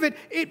up pivot,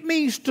 it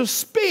means to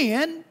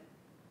spin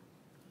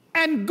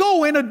and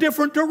go in a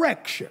different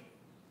direction.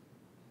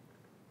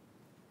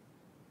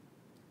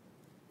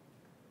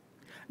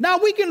 Now,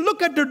 we can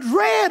look at the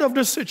dread of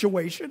the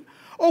situation,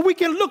 or we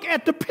can look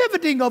at the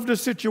pivoting of the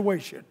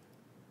situation.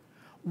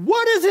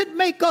 What does it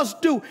make us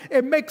do?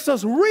 It makes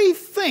us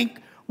rethink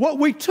what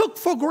we took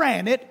for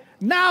granted.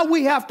 Now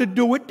we have to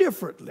do it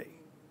differently.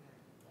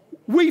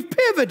 We've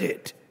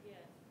pivoted.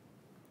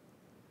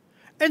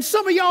 And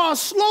some of y'all are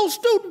slow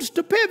students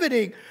to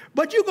pivoting,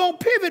 but you're going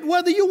to pivot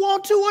whether you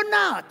want to or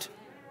not.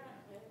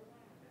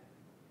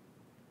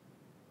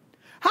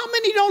 How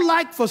many don't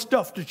like for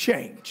stuff to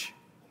change?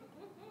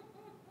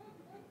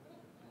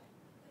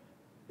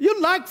 You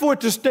like for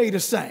it to stay the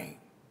same.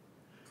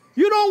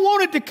 You don't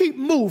want it to keep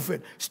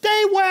moving.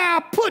 Stay where I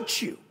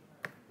put you.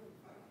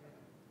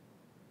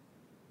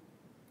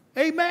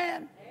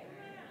 Amen.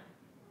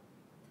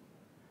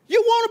 You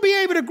want to be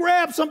able to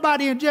grab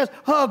somebody and just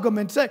hug them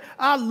and say,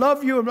 I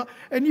love you.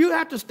 And you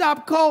have to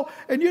stop cold.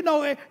 And, you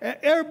know,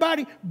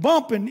 everybody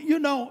bumping, you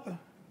know.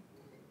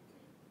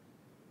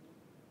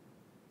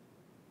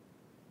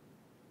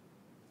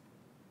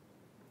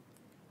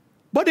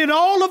 But in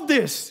all of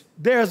this,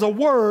 there's a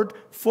word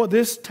for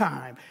this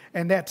time,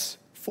 and that's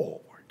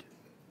forward.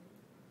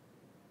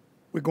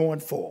 We're going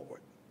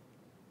forward.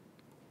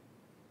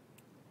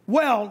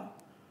 Well,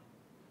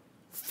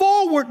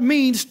 forward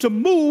means to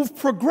move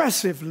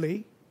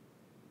progressively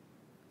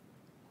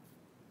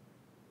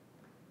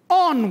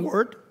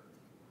onward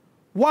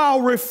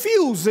while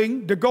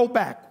refusing to go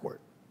backward.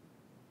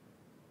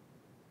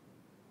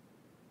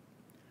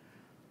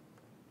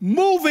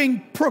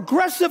 Moving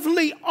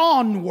progressively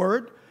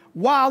onward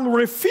while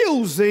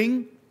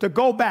refusing to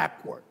go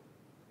backward.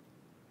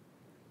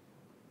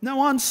 Now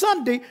on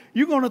Sunday,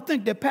 you're going to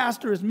think that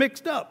pastor is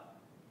mixed up,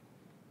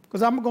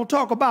 because I'm going to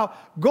talk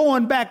about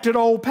going back to the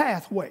old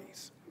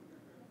pathways.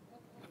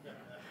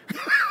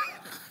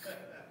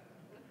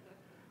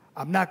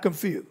 I'm not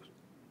confused.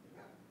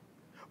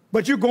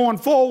 But you're going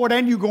forward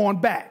and you're going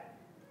back,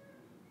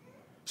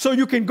 so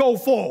you can go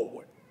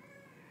forward.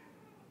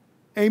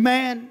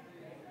 Amen?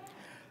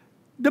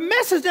 The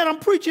message that I'm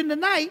preaching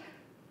tonight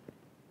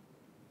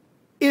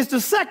is the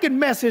second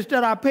message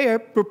that I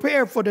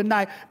prepared for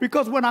tonight,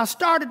 because when I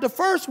started the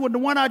first one, the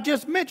one I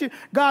just mentioned,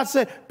 God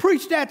said,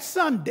 preach that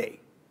Sunday.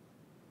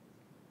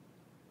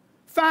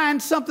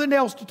 Find something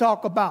else to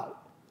talk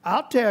about.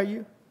 I'll tell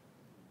you.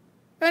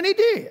 And he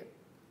did.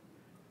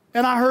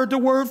 And I heard the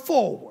word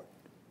forward.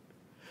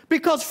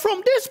 Because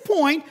from this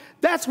point,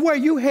 that's where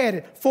you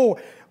headed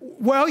forward.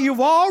 Well,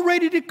 you've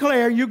already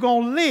declared you're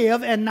going to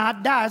live and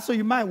not die, so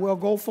you might well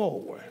go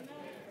forward.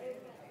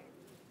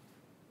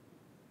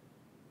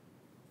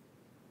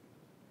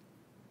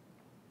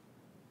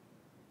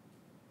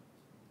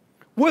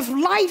 With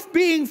life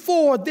being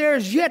forward,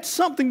 there's yet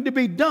something to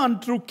be done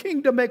through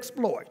kingdom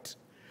exploits.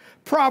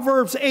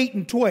 Proverbs 8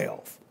 and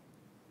 12.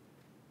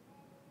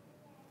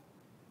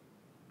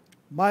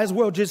 Might as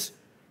well just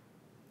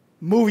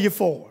move you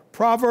forward.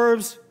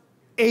 Proverbs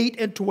 8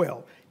 and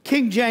 12.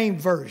 King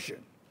James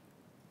Version.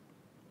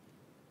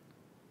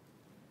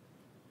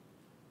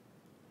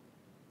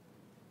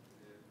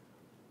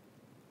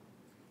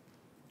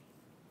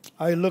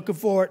 Are you looking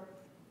for it?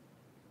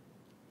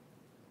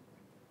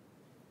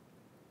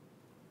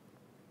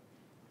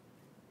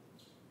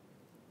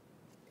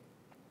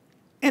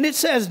 And it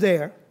says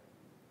there,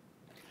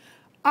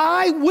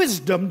 I,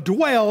 wisdom,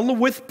 dwell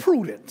with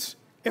prudence.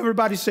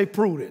 Everybody say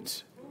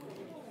prudence.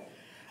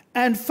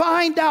 And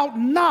find out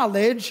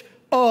knowledge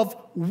of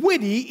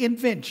witty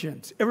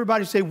inventions.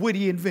 Everybody say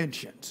witty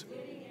inventions.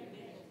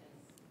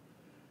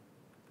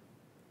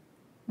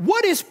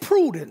 What is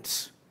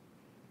prudence?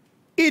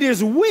 It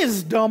is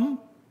wisdom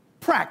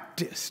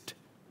practiced.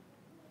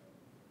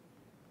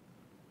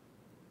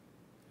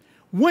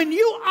 When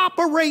you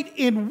operate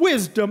in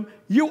wisdom,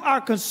 you are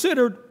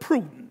considered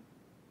prudent.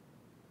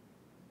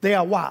 They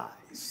are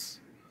wise.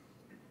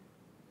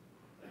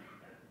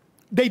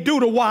 They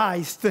do the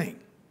wise thing.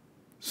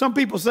 Some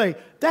people say,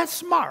 that's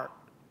smart.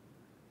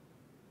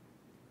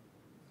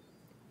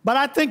 But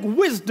I think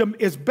wisdom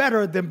is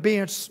better than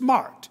being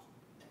smart,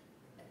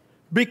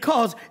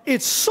 because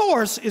its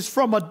source is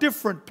from a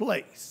different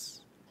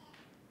place.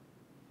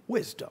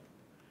 Wisdom.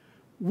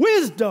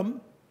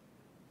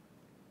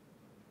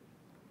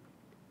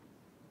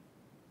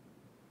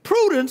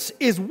 Prudence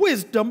is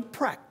wisdom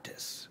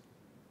practice.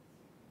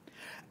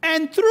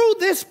 And through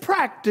this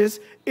practice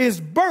is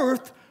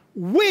birthed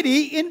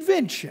witty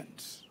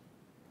inventions.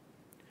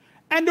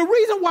 And the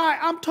reason why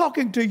I'm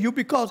talking to you,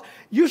 because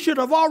you should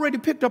have already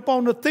picked up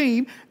on the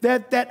theme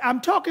that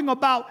I'm talking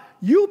about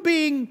you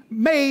being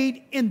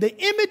made in the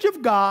image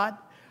of God,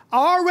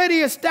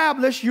 already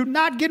established, you're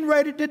not getting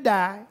ready to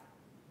die.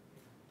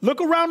 Look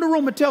around the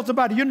room and tell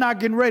somebody you're not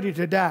getting ready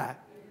to die.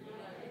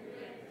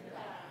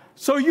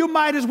 So you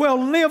might as well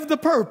live the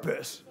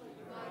purpose.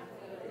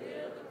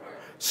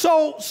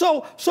 So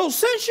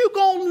since you're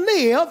going to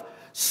live,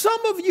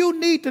 some of you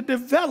need to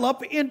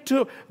develop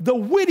into the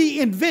witty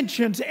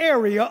inventions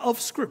area of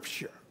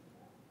Scripture.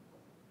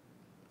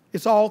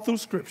 It's all through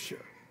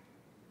Scripture.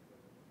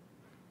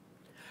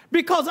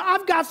 Because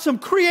I've got some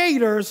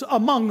creators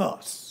among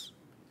us.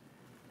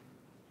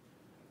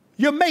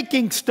 You're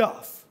making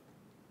stuff.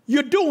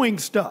 You're doing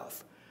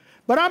stuff.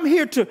 But I'm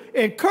here to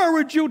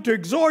encourage you, to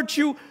exhort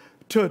you,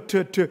 to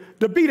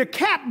be the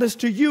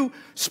catalyst to you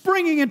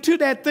springing into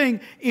that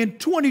thing in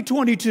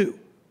 2022.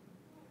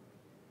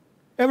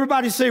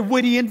 Everybody say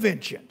witty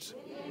inventions.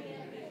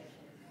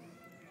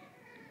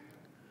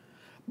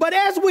 But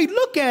as we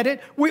look at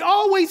it, we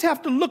always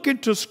have to look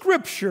into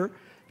Scripture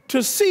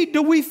to see,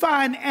 do we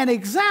find an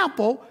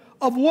example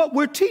of what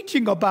we're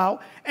teaching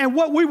about and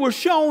what we were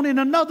shown in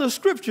another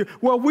Scripture.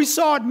 Well, we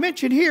saw it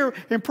mentioned here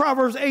in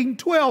Proverbs 8 and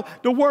 12,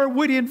 the word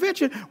witty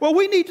invention. Well,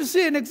 we need to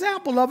see an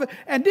example of it,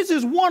 and this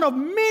is one of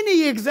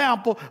many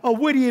examples of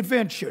witty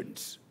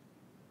inventions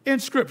in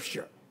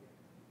Scripture.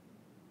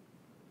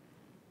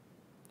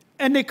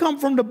 And they come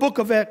from the book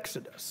of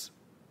Exodus.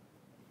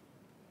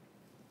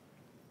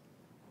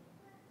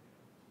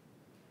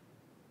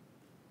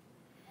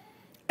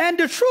 And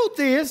the truth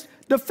is,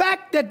 the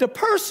fact that the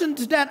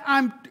persons that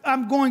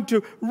I'm going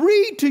to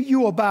read to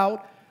you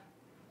about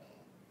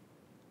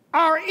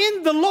are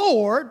in the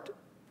Lord,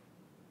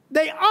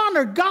 they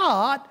honor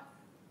God,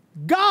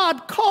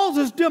 God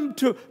causes them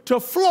to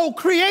flow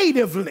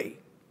creatively.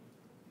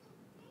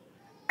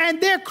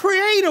 And their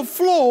creative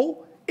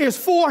flow is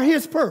for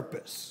His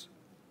purpose.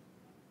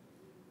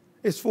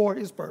 It's for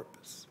His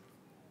purpose.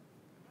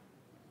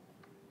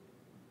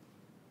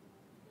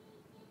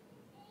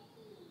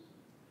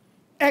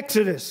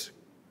 Exodus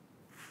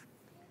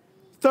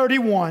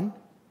 31,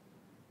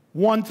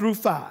 1 through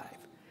 5.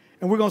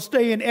 And we're going to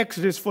stay in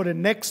Exodus for the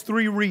next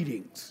 3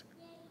 readings.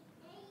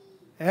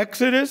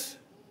 Exodus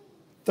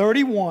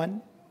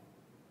 31,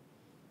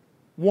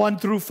 1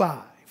 through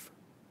 5.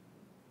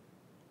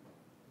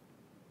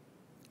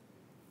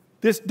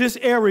 This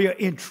area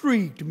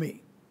intrigued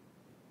me.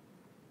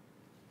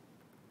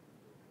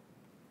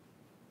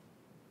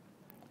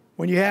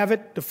 When you have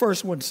it, the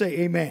first one say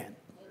amen.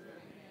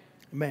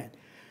 Amen.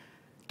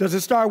 Does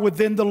it start with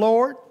then the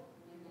Lord?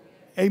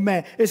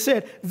 Amen. It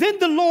said, then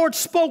the Lord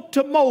spoke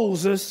to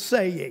Moses,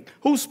 saying,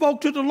 who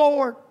spoke to the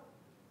Lord?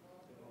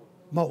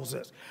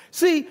 Moses.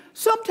 See,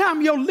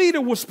 sometime your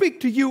leader will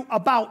speak to you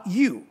about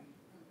you.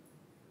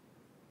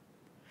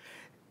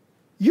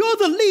 You're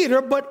the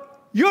leader,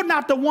 but you're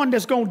not the one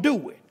that's going to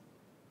do it.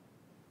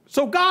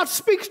 So God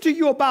speaks to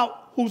you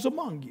about who's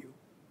among you.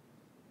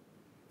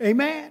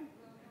 Amen.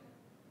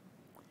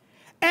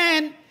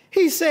 And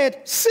he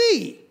said,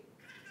 see,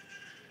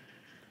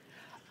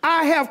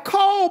 I have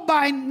called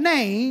by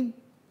name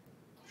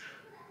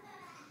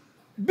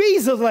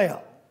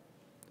Bezalel,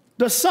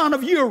 the son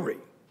of Uri,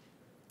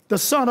 the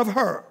son of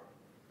Hur,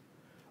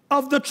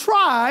 of the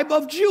tribe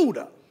of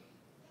Judah.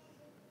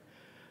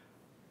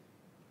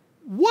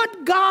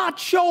 What God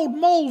showed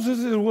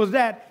Moses was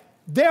that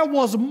there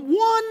was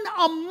one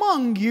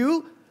among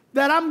you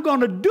that I'm going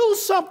to do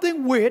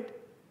something with.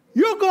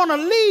 You're going to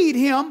lead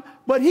him,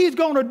 but he's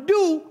going to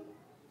do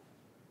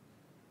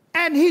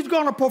and he's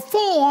going to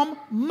perform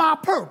my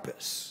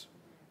purpose.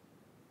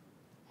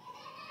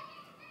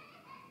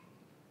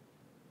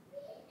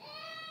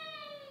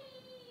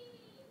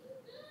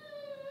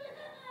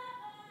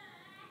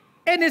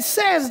 And it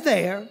says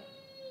there,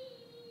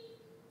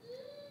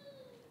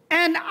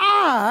 and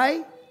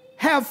I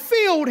have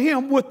filled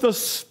him with the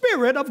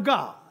Spirit of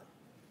God.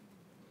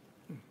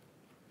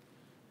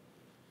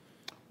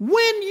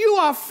 When you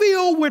are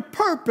filled with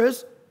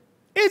purpose,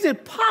 is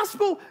it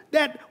possible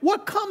that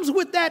what comes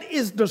with that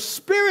is the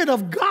Spirit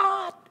of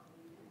God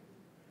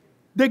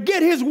to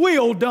get his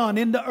will done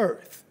in the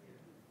earth?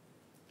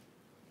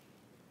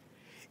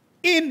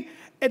 In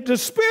the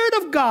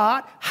Spirit of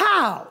God,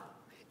 how?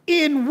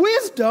 In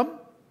wisdom,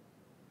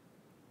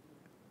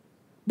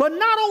 but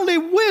not only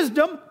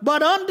wisdom,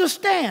 but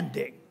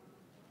understanding,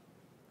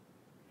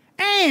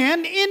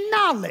 and in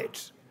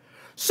knowledge.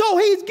 So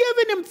he's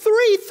given him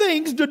 3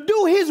 things to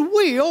do his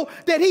will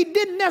that he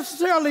didn't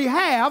necessarily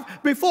have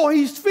before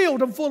he's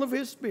filled him full of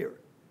his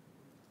Spirit.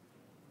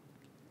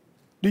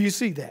 Do you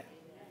see that?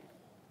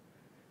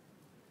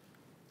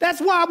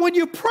 That's why when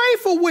you pray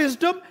for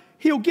wisdom,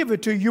 he'll give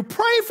it to you. You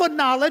pray for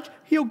knowledge,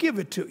 he'll give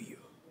it to you.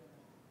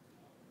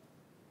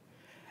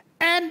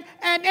 And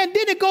then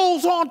it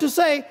goes on to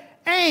say,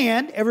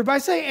 and,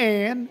 everybody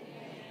say and,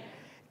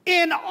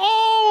 in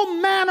all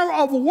manner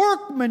of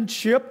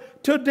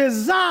workmanship to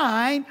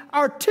design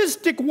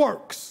artistic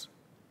works.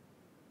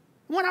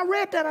 When I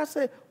read that, I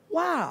said,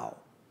 wow.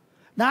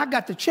 Now I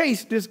got to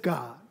chase this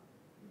God.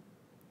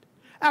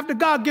 After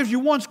God gives you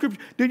one scripture,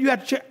 then you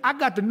have to check. I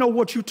got to know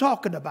what you're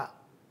talking about.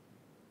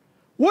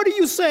 What are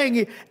you saying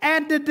here?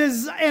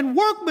 And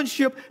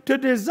workmanship to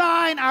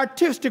design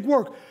artistic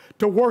work.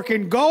 To work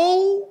in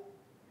gold,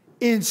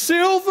 in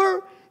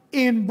silver,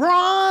 in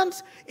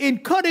bronze, in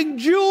cutting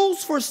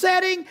jewels for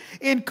setting,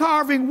 in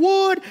carving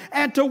wood,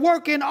 and to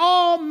work in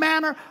all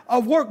manner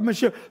of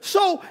workmanship.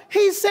 So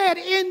he said,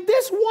 in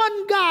this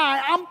one guy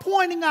I'm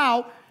pointing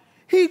out,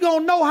 he's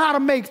going to know how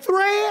to make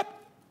thread.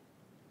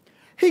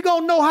 He's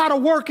going to know how to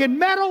work in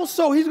metal,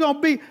 so he's going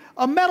to be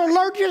a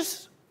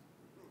metallurgist.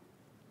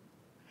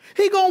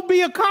 He's going to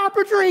be a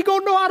carpenter. He's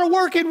going to know how to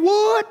work in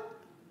wood.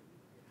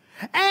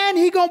 And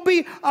he's going to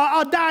be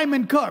a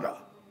diamond cutter.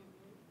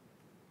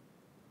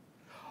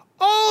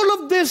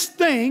 All of this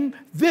thing,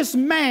 this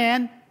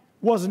man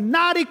was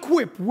not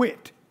equipped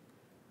with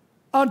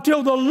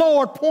until the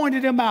Lord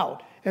pointed him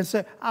out and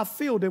said, I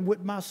filled him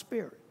with my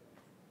Spirit.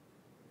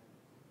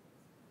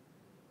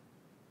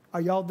 Are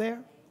y'all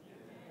there?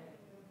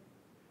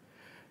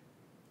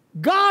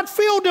 God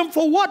filled him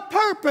for what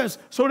purpose?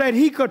 So that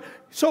he could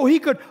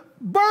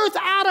birth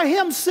out of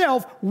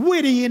himself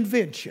witty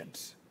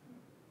inventions.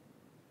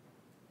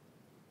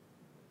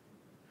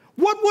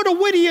 What would a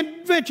witty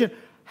invention?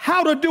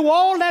 How to do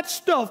all that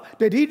stuff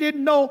that he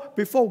didn't know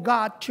before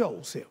God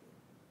chose him.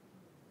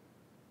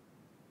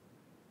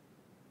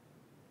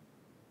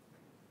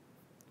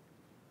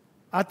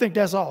 I think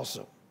that's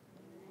awesome.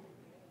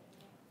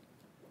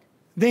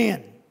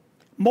 Then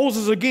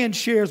Moses again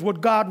shares what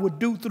God would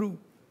do through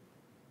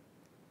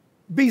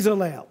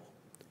Bezalel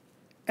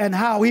and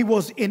how he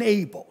was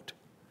enabled.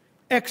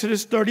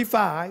 Exodus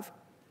 35,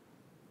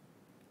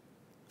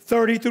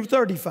 30 through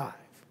 35.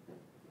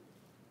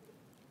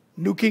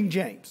 New King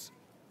James.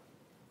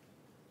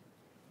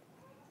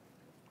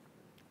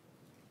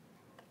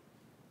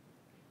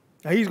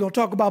 Now he's going to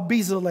talk about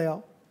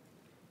Bezalel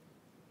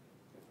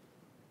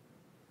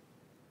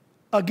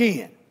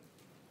again.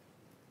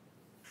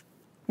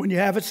 When you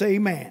have it, say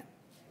amen.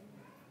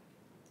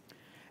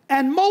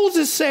 And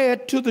Moses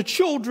said to the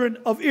children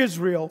of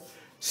Israel,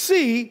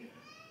 See,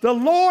 the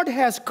Lord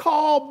has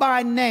called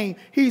by name.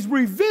 He's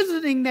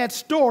revisiting that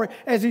story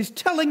as he's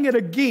telling it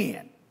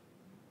again.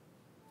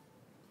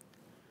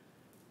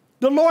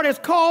 The Lord has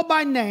called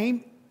by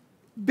name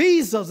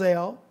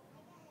Bezalel,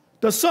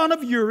 the son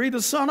of Uri,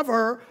 the son of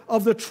Hur,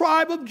 of the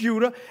tribe of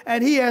Judah,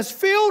 and he has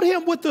filled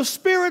him with the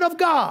Spirit of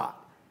God.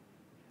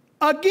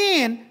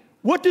 Again,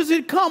 what does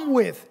it come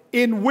with?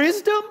 In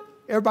wisdom,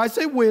 everybody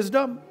say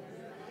wisdom,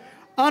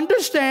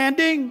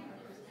 understanding,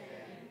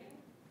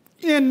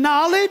 in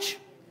knowledge,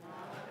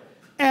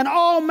 and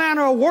all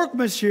manner of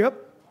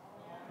workmanship,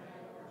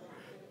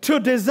 to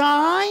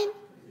design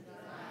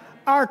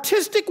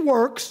artistic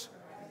works,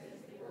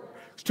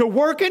 to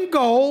work in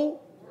gold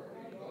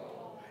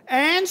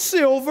and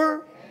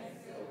silver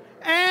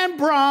and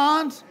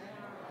bronze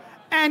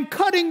and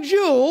cutting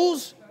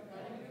jewels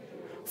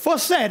for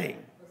setting.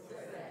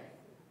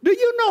 Do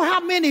you know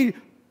how many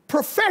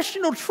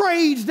professional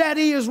trades that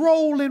is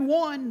rolled in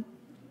one?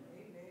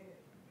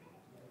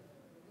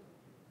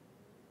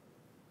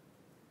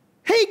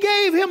 He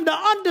gave him the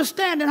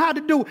understanding how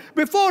to do it.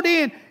 Before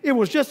then, it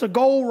was just a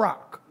gold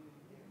rock.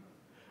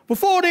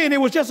 Before then,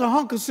 it was just a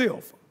hunk of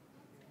silver.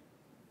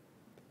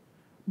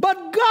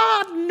 But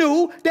God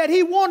knew that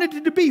he wanted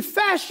it to be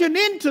fashioned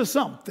into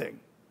something.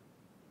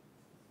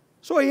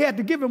 So he had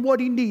to give him what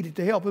he needed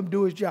to help him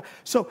do his job.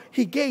 So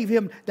he gave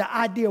him the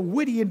idea of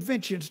witty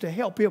inventions to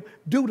help him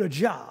do the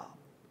job.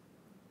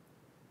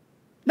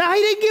 Now,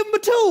 he didn't give him a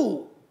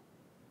tool.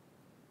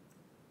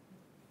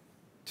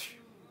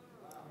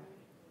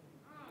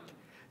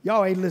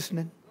 Y'all ain't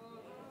listening.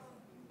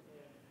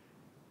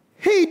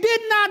 He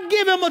did not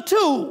give him a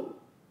tool.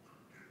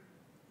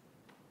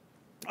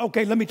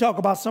 Okay, let me talk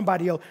about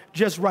somebody else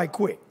just right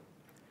quick.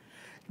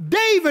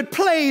 David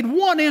played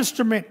one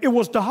instrument. It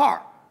was the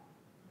harp.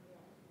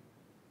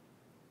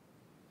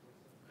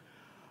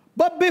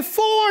 But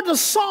before the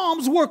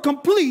Psalms were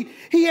complete,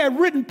 he had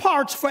written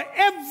parts for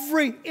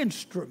every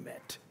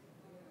instrument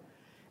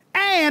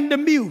and the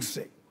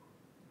music.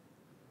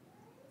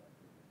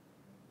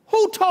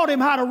 Who taught him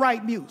how to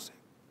write music?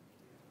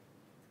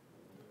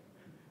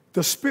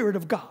 The Spirit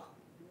of God.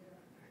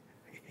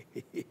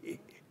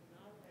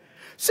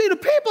 See, the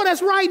people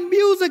that's writing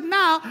music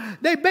now,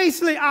 they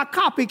basically are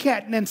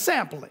copycatting and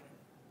sampling.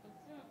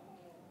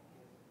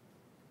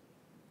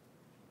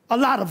 A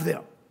lot of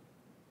them.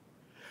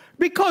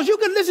 Because you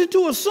can listen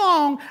to a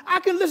song,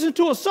 I can listen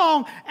to a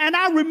song, and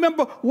I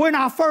remember when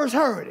I first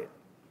heard it.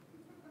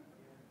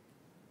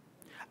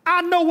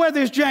 I know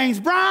whether it's James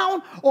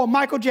Brown or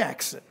Michael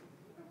Jackson,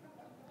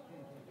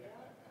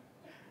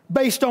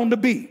 based on the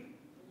beat.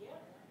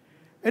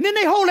 And then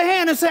they hold a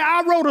hand and say,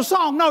 I wrote a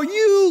song. No,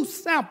 you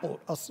sampled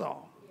a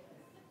song.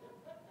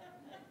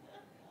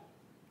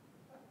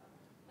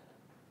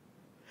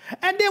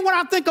 And then when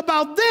I think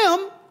about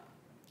them,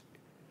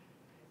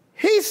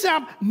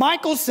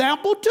 Michael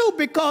sampled too,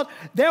 because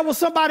there was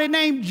somebody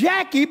named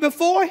Jackie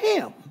before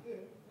him.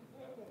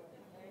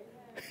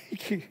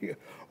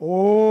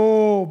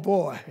 Oh,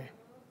 boy.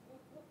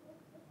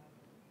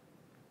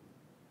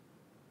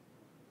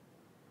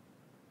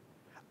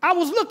 I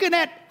was looking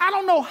at, I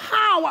don't know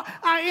how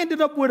I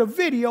ended up with a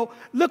video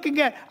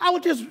looking at, I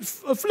was just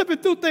flipping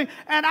through things,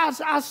 and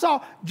I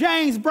saw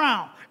James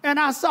Brown, and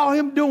I saw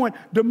him doing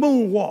the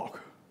moonwalk.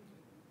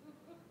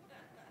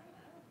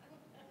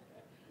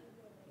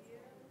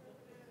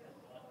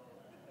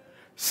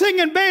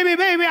 Singing, baby,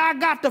 baby, I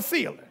got the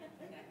feeling.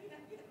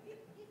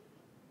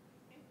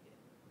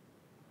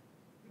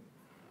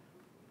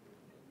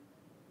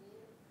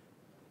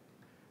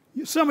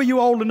 Some of you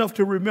old enough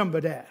to remember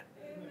that.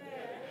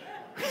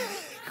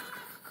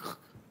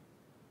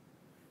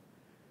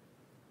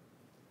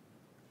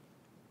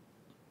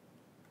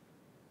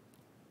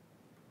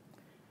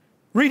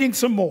 Reading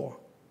some more.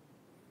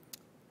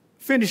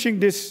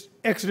 Finishing this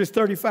Exodus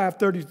 35,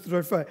 30 to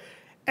 35.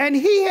 And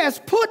he has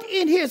put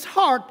in his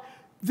heart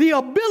the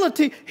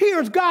ability,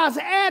 here's God's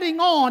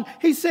adding on.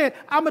 He said,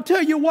 I'm going to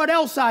tell you what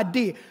else I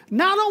did.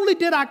 Not only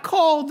did I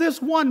call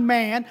this one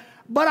man,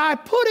 but I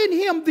put in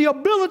him the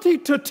ability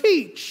to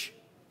teach.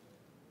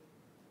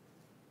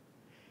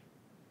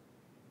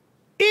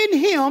 In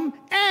him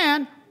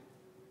and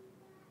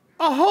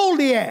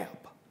Aholiab,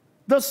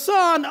 the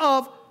son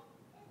of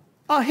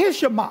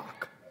Ahishamach,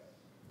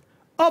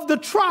 of the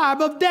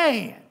tribe of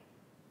Dan.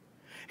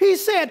 He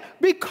said,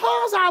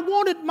 because I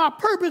wanted my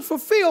purpose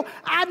fulfilled,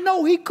 I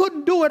know he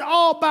couldn't do it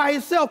all by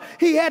himself.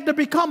 He had to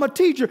become a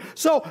teacher.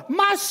 So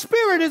my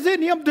spirit is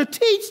in him to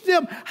teach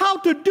them how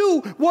to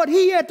do what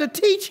he had to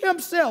teach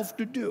himself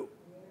to do.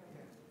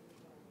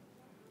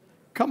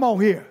 Come on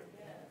here.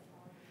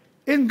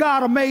 Isn't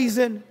God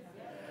amazing?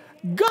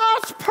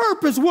 God's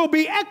purpose will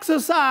be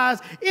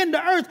exercised in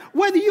the earth,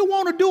 whether you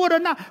want to do it or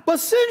not. But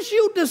since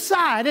you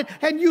decided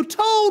and you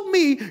told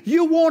me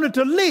you wanted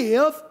to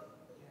live,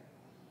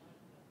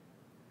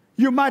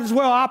 you might as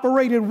well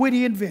operate in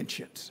witty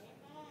inventions.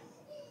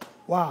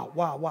 Wow,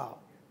 wow, wow.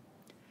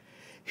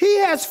 He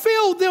has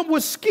filled them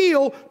with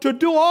skill to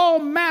do all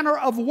manner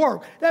of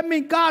work. That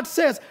means God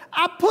says,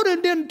 I put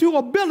it into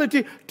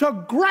ability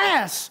to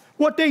grasp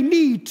what they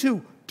need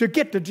to to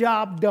get the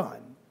job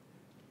done.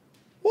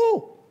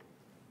 Woo!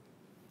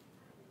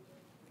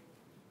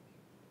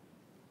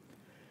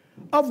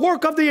 Of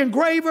work of the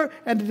engraver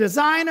and the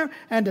designer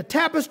and the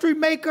tapestry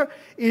maker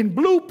in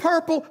blue,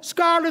 purple,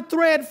 scarlet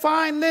thread,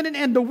 fine linen,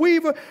 and the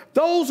weaver,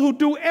 those who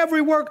do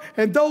every work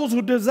and those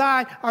who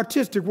design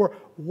artistic work.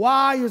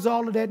 Why is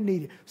all of that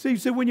needed? See,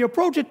 when you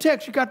approach a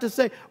text, you got to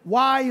say,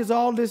 why is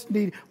all this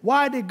needed?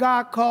 Why did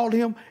God call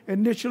him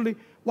initially?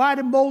 Why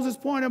did Moses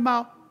point him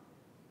out?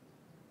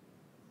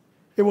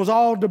 It was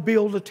all to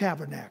build the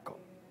tabernacle.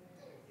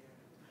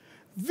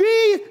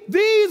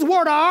 These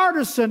were the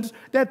artisans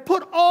that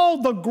put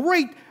all the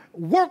great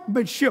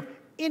workmanship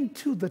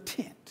into the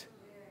tent.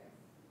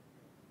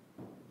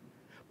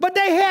 But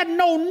they had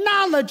no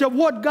knowledge of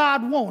what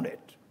God wanted.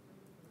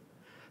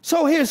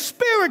 So his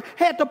spirit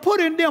had to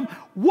put in them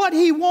what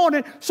he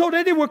wanted so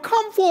that they would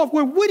come forth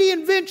with witty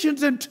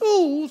inventions and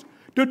tools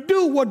to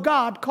do what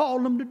God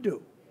called them to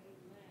do.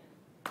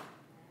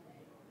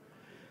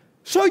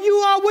 So you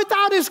are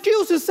without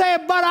excuses saying,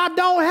 but I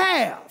don't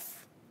have.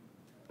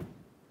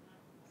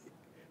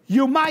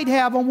 You might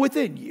have them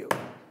within you.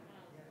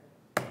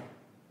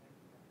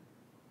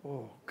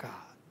 Oh, God.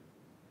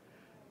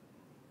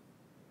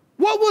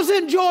 What was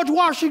in George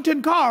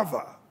Washington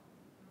Carver?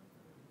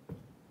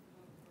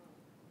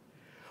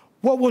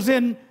 What was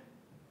in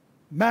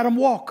Madam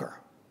Walker?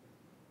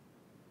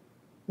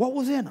 What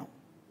was in them?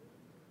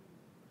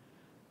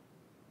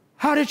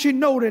 How did she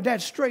know that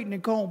that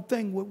straightening comb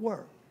thing would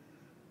work?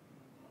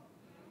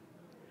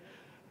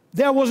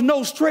 There was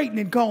no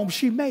straightening comb.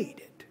 She made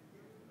it.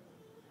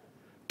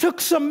 Took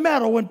some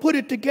metal and put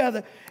it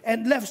together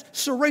and left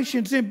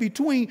serrations in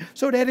between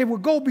so that it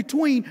would go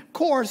between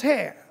Cora's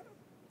hair.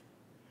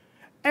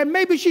 And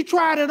maybe she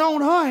tried it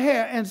on her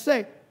hair and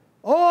say,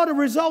 oh, the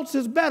results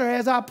is better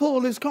as I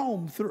pull this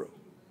comb through.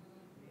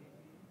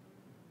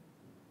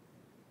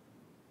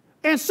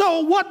 And so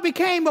what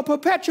became a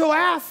perpetual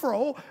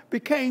afro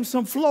became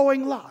some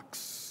flowing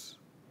locks.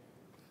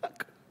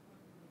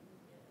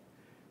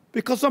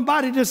 Because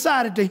somebody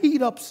decided to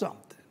heat up something.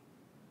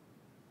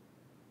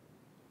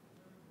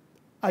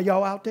 Are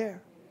y'all out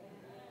there?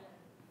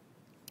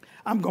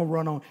 I'm going to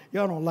run on.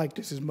 Y'all don't like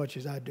this as much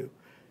as I do.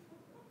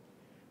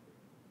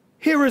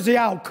 Here is the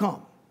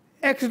outcome.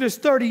 Exodus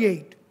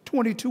 38,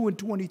 22 and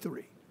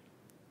 23.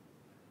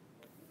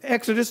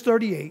 Exodus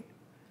 38,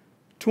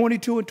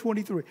 22 and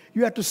 23.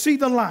 You have to see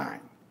the line.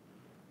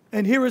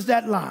 And here is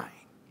that line.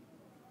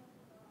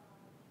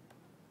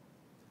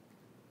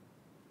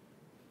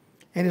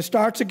 And it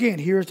starts again.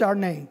 Here's our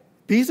name.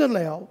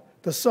 Bezalel,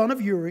 the son of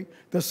Uri,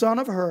 the son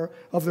of Hur,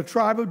 of the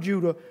tribe of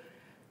Judah,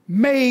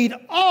 made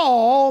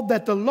all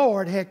that the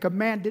Lord had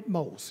commanded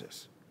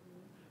Moses.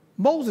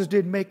 Moses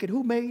didn't make it.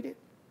 Who made it?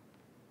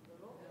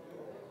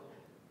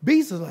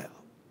 Bezalel.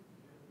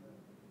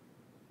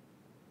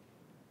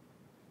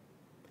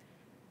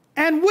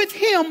 And with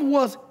him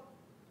was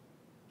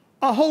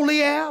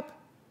Aholiab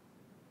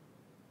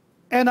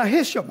and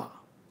Ahishama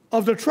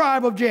of the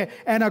tribe of Jan,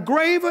 and a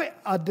graver,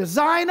 a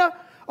designer,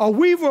 a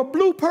weaver of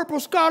blue, purple,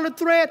 scarlet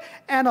thread,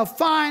 and a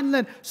fine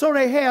linen. So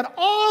they had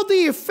all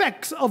the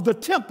effects of the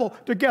temple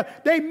together.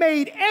 They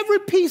made every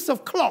piece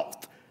of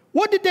cloth.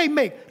 What did they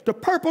make? The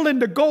purple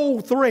and the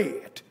gold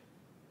thread.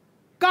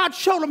 God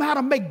showed them how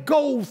to make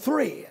gold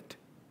thread.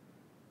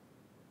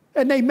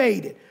 And they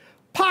made it.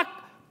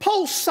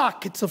 Post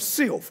sockets of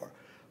silver.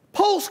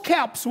 Post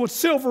caps with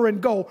silver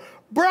and gold.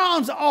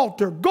 Bronze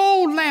altar.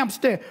 Gold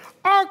lampstand.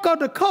 Ark of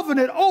the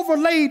covenant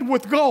overlaid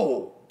with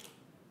gold.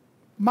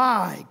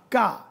 My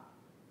God.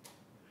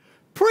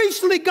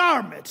 Priestly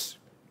garments.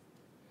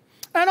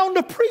 And on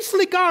the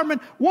priestly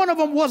garment, one of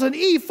them was an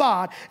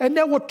ephod. And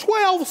there were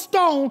 12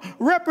 stones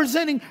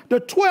representing the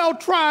 12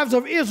 tribes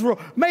of Israel,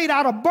 made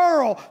out of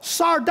beryl,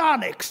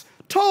 sardonyx,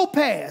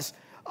 topaz,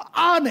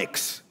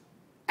 onyx,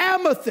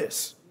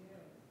 amethyst.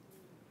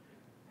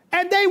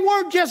 And they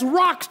weren't just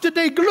rocks that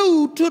they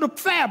glued to the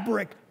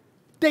fabric.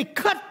 They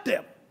cut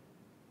them.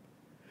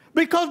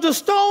 Because the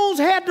stones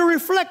had to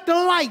reflect the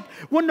light.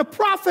 When the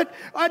prophet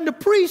and the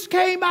priest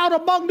came out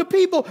among the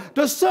people,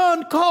 the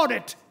sun caught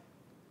it.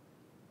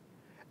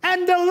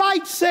 And the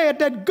light said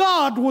that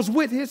God was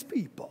with his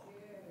people.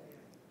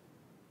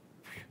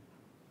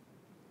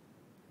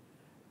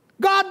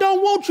 God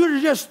don't want you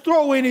to just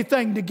throw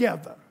anything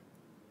together.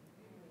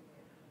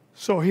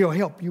 So he'll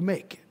help you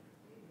make it.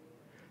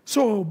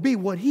 So it'll be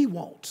what he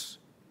wants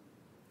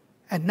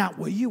and not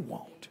what you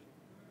want.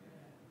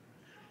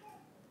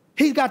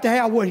 He's got to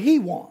have what he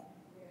wants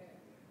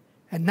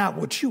and not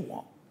what you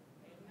want.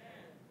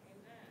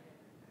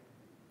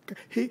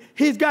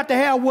 He's got to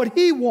have what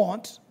he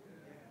wants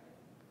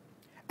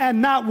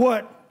and not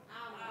what.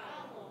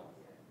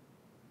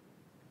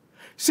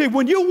 See,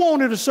 when you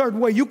want it a certain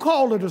way, you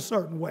call it a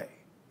certain way.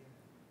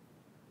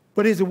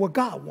 But is it what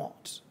God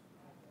wants?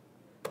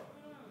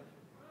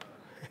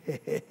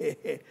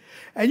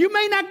 And you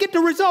may not get the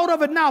result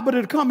of it now, but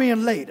it'll come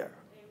in later.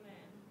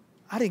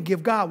 I didn't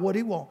give God what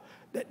he wants.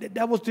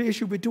 That was the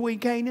issue between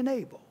Cain and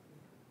Abel.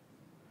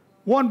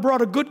 One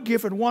brought a good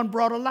gift and one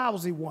brought a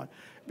lousy one.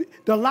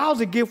 The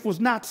lousy gift was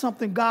not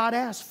something God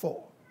asked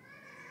for.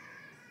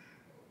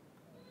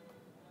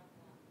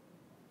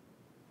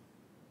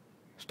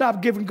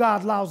 Stop giving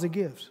God lousy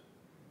gifts.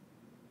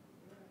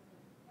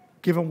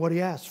 Give him what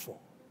he asked for.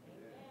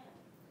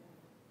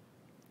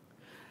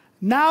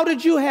 Now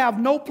that you have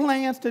no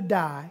plans to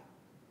die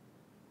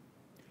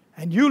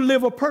and you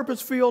live a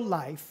purpose-filled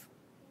life,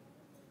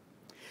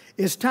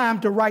 it's time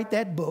to write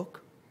that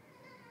book.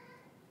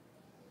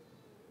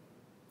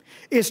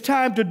 It's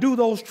time to do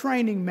those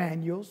training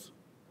manuals.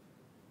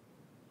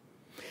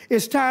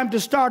 It's time to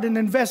start an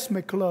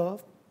investment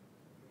club.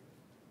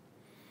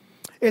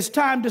 It's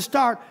time to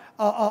start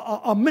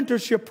a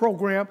mentorship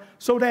program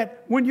so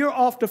that when you're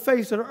off the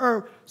face of the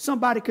earth,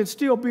 somebody can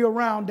still be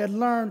around that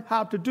learn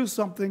how to do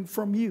something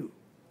from you.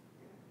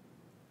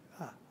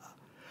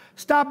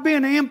 Stop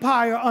being an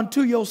empire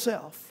unto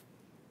yourself.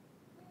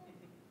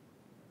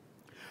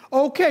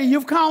 Okay,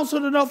 you've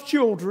counseled enough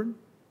children.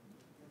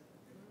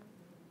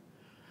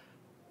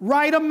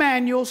 Write a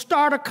manual,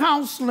 start a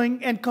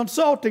counseling and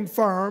consulting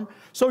firm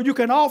so you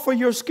can offer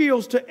your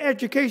skills to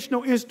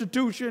educational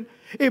institution.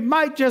 It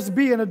might just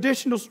be an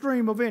additional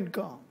stream of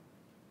income.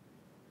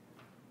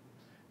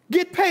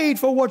 Get paid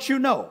for what you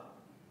know.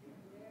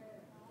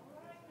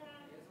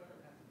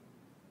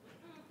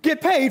 Get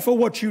paid for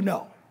what you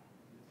know.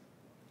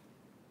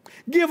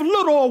 Give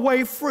little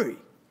away free.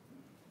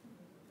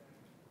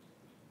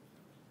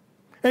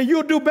 And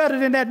you'll do better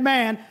than that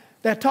man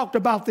that talked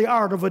about the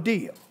art of a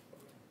deal.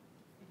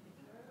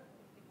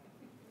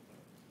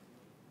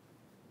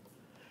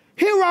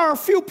 Here are a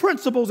few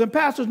principles, and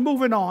pastors,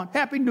 moving on.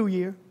 Happy New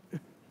Year.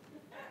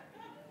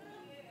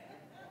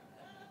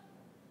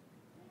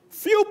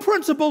 Few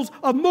principles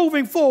of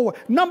moving forward.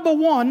 Number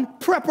one,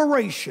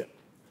 preparation.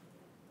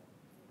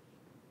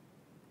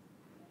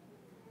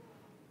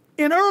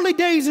 In early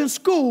days in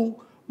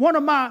school, one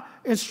of my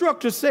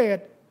instructors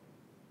said,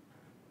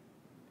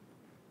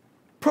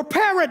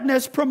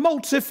 preparedness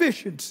promotes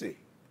efficiency.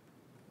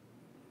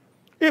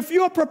 If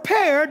you're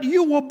prepared,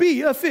 you will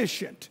be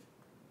efficient.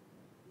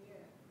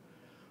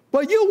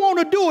 But you want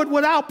to do it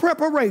without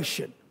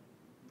preparation,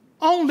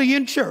 only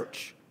in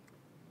church.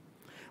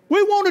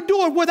 We want to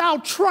do it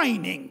without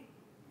training,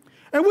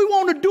 and we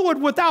want to do it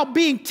without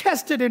being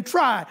tested and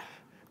tried.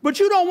 But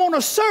you don't want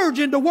a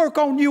surgeon to work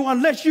on you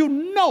unless you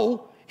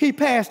know he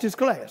passed his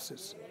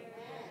classes.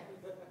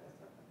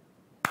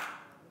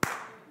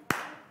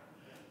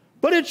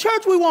 But in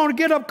church, we want to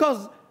get up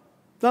because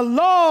the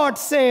Lord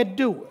said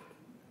do it.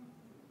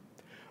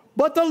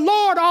 But the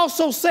Lord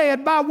also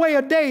said, by way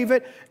of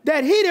David,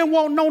 that he didn't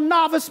want no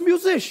novice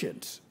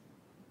musicians.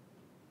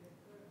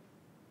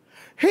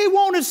 He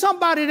wanted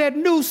somebody that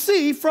knew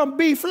C from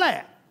B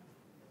flat.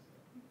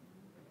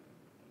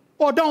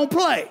 Or don't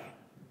play.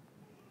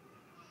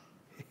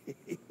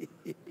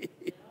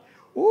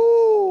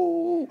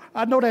 Ooh,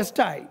 I know that's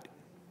tight.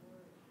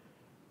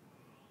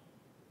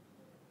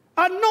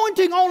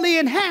 Anointing only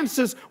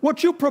enhances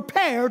what you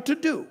prepare to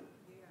do.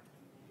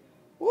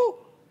 Ooh.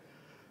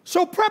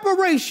 So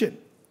preparation.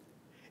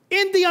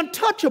 In the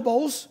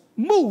Untouchables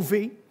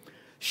movie,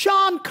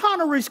 Sean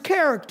Connery's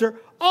character,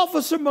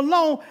 Officer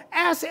Malone,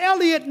 asked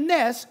Elliot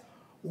Ness,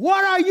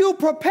 what are you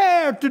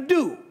prepared to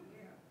do?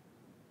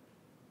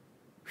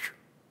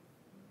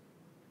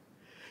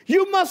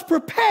 You must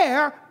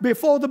prepare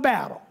before the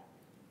battle.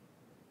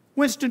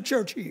 Winston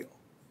Churchill.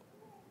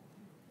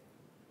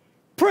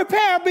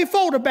 Prepare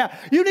before the battle.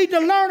 You need to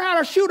learn how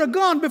to shoot a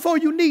gun before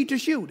you need to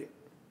shoot it.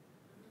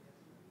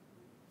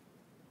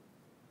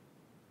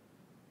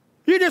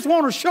 You just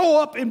want to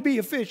show up and be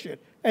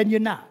efficient, and you're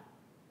not.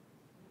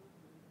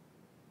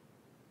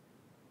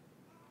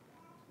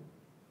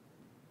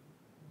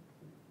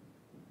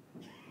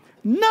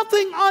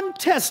 Nothing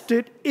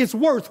untested is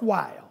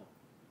worthwhile.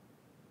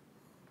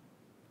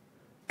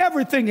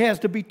 Everything has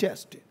to be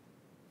tested.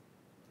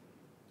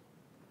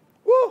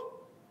 Woo!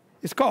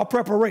 It's called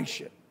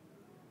preparation.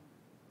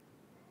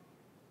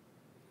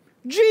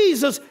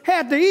 Jesus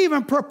had to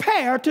even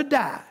prepare to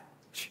die.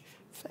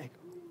 Thank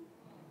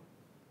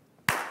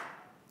you.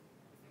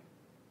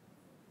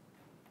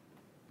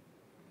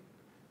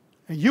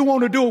 And you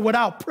want to do it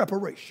without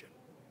preparation.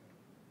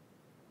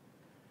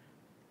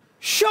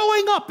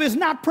 Showing up is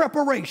not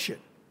preparation.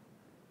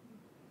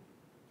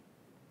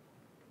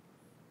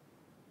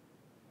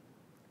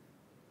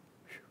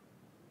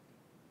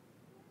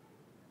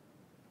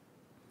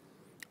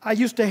 I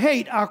used to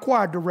hate our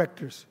choir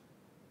directors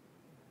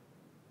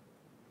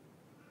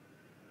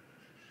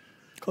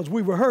because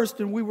we rehearsed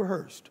and we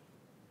rehearsed.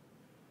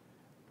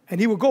 And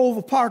he would go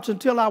over parts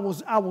until I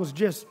was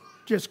just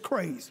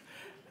crazy.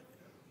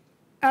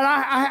 And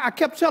I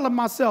kept telling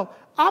myself,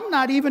 I'm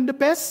not even the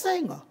best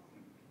singer.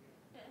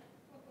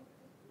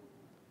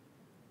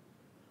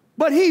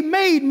 But he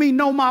made me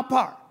know my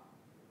part.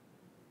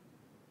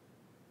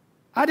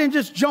 I didn't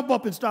just jump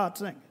up and start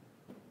singing.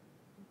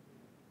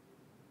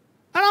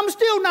 And I'm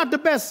still not the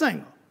best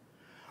singer.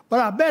 But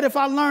I bet if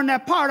I learn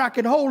that part, I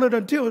can hold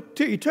it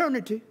to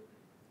eternity.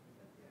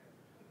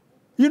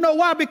 You know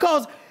why?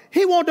 Because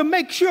He wanted to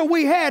make sure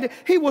we had it.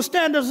 He would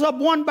stand us up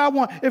one by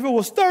one. If it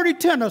was 30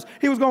 tenors,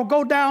 he was going to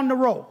go down the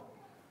row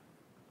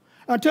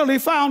until he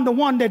found the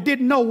one that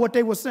didn't know what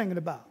they were singing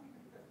about.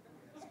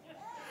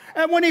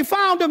 And when he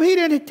found them, he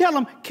didn't tell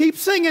them, keep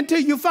singing till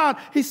you found.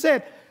 He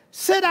said,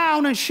 sit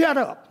down and shut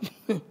up.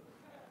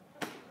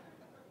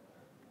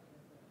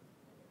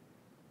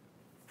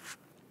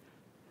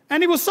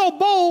 And he was so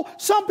bold,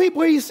 some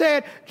people, he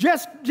said,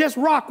 just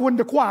rock when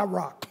the choir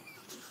rock.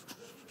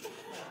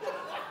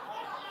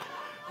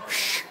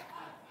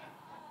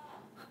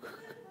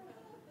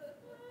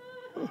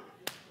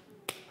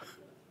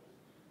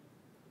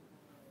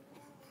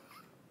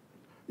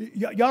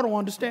 Y'all don't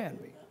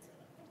understand me.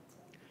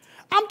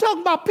 I'm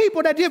talking about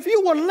people that if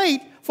you were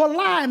late for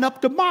line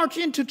up to march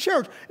into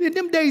church, in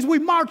them days we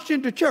marched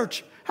into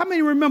church. How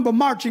many remember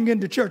marching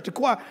into church? The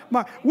choir,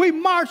 we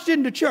marched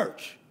into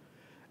church.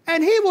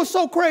 And he was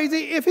so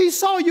crazy, if he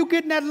saw you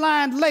getting that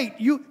line late,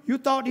 you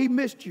thought he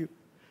missed you.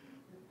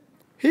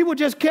 He would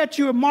just catch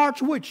you and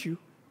march with you.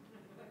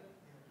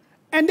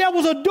 And there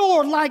was a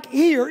door like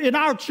here in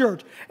our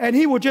church, and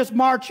he would just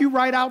march you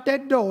right out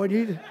that door, and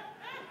he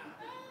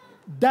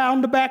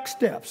down the back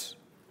steps.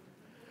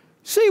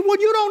 See, when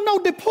you don't know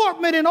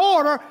deportment and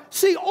order,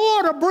 see,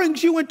 order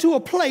brings you into a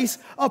place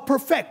of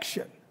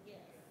perfection.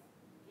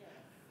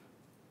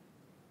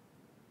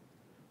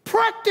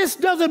 Practice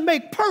doesn't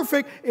make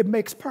perfect, it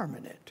makes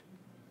permanent.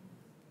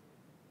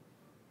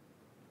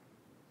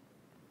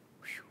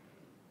 Whew.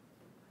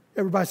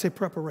 Everybody say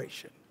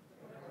preparation.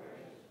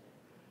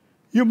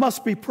 You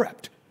must be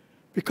prepped,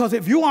 because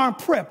if you aren't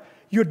prepped,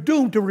 you're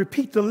doomed to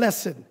repeat the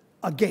lesson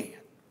again.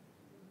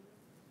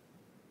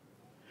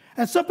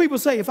 And some people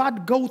say, if I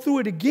go through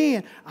it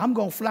again, I'm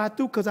going to fly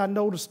through because I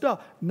know the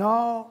stuff.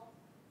 No,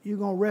 you're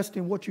going to rest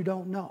in what you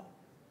don't know.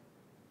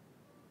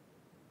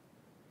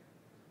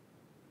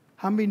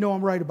 How many know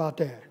I'm right about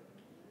that?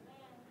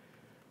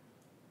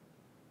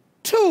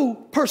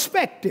 2,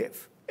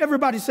 perspective.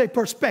 Everybody say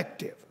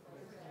perspective.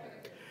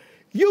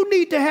 You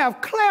need to have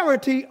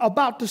clarity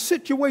about the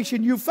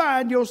situation you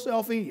find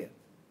yourself in.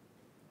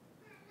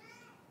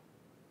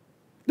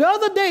 The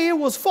other day it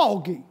was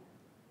foggy.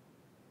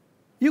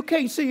 You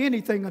can't see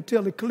anything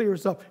until it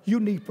clears up.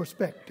 You need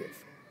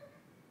perspective.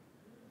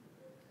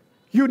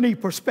 You need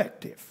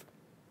perspective.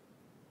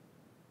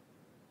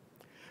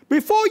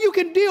 Before you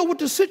can deal with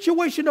the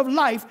situation of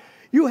life,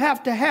 you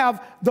have to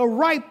have the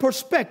right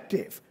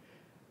perspective.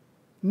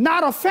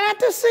 Not a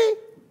fantasy,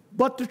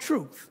 but the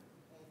truth.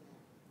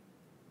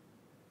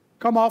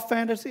 Come off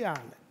Fantasy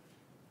Island.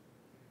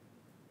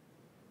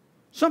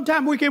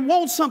 Sometimes we can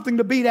want something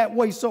to be that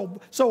way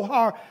so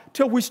hard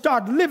till we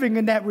start living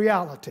in that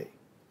reality.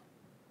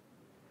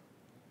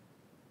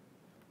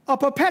 A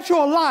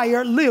perpetual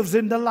liar lives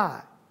in the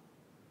lie.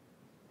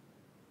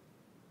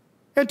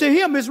 And to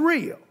him it's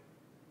real.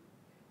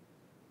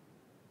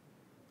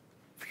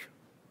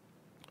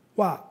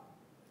 Wow.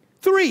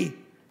 3,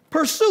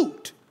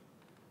 pursuit.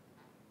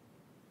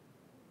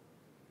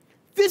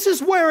 This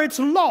is where it's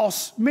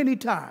lost many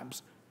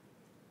times.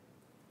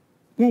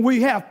 When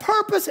we have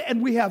purpose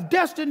and we have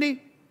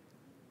destiny,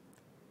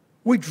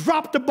 we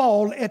drop the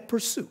ball at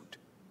pursuit.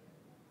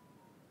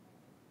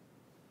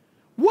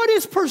 What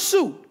is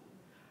pursuit?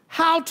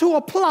 How to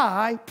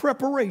apply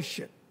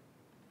preparation.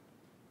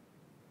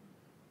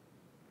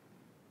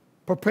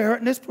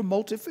 Preparedness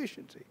promotes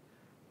efficiency.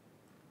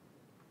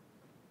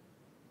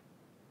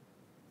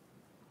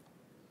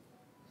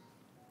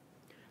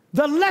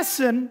 The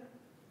lesson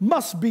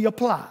must be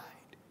applied.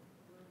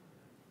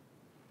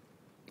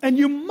 And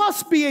you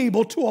must be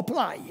able to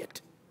apply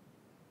it,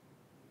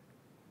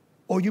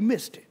 or you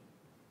missed it.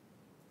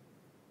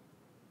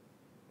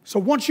 So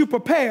once you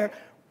prepare,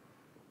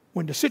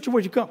 when the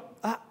situation comes,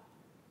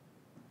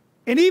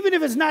 and even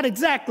if it's not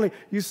exactly,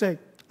 you say,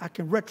 I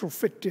can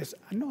retrofit this.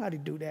 I know how to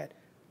do that.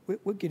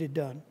 We'll get it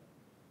done.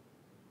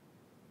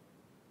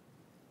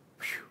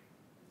 Whew.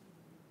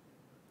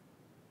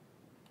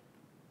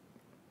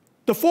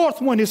 The 4th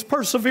one is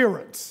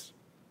perseverance.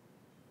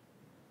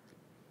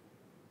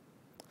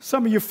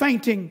 Some of you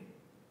fainting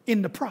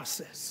in the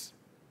process.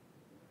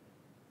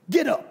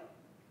 Get up.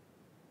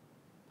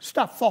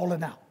 Stop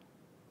falling out.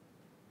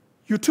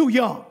 You're too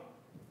young.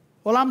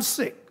 Well, I'm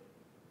sick.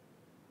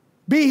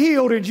 Be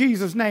healed in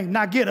Jesus' name.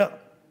 Now get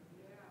up.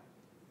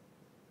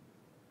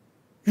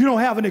 You don't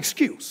have an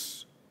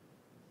excuse.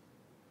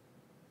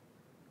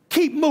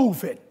 Keep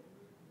moving.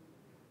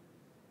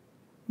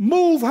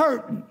 Move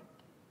hurting.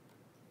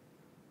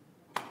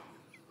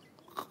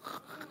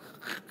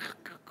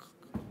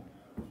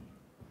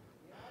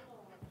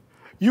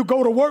 You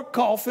go to work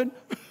coughing.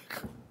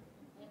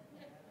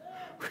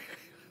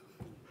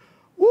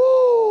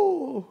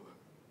 Woo!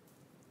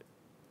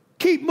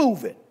 Keep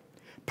moving.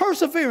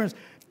 Perseverance.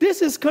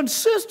 This is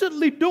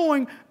consistently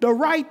doing the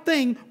right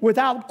thing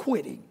without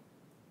quitting.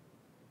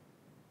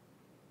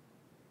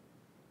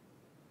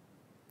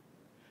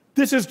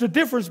 This is the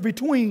difference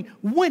between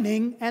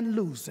winning and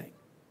losing.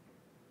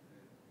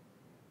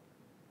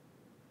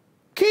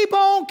 Keep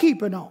on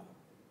keeping on.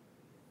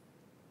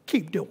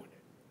 Keep doing it.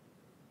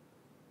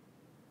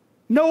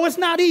 No, it's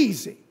not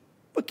easy,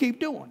 but keep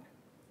doing it.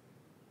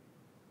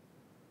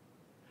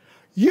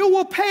 You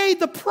will pay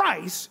the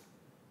price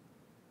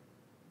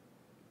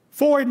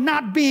for it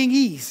not being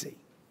easy.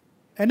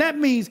 And that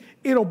means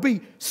it'll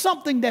be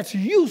something that's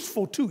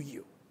useful to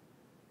you.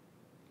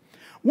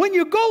 When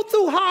you go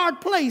through hard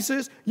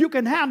places, you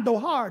can handle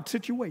hard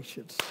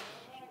situations.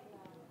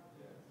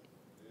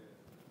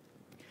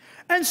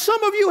 And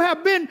some of you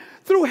have been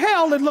through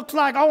hell, it looks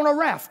like, on a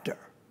rafter.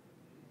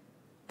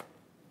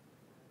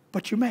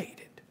 But you made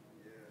it.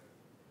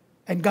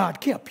 And God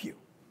kept you.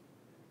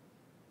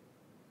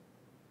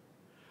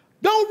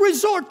 Don't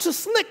resort to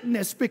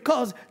slickness,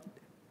 because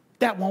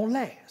that won't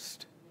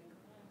last.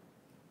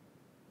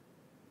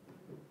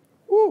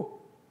 Woo.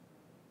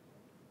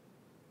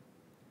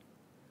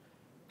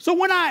 So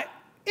when I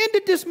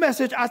ended this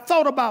message, I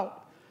thought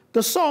about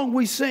the song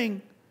we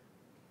sing,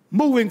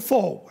 Moving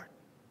Forward.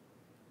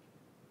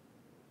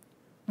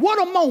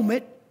 What a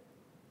moment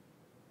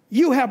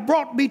you have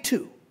brought me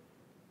to.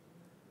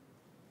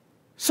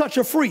 Such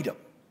a freedom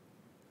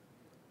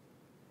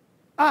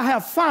I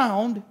have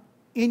found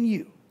in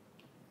you.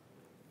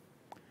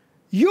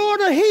 You're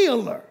the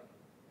healer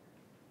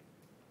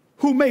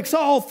who makes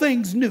all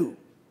things new.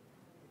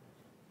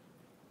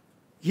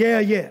 Yeah,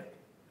 yeah.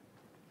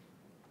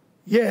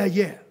 Yeah,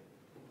 yeah.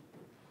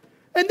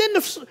 And then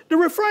the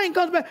refrain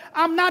comes back.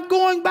 I'm not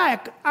going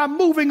back. I'm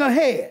moving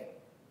ahead.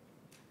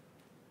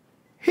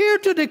 Here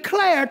to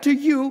declare to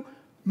you,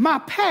 my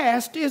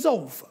past is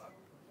over.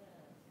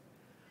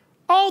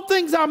 All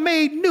things are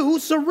made new,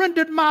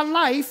 surrendered my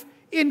life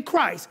in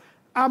Christ.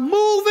 I'm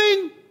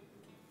moving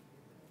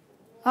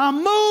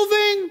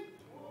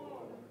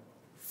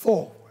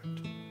forward.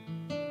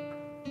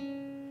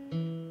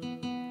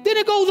 Then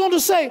it goes on to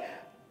say,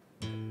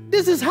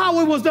 this is how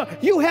it was done.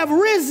 You have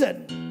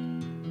risen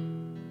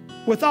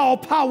with all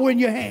power in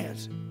your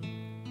hands.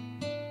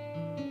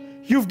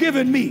 You've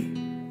given me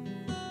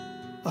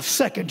a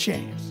second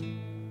chance.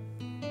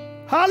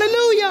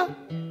 Hallelujah.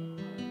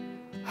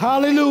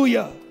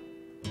 Hallelujah.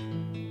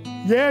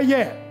 Yeah,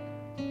 yeah.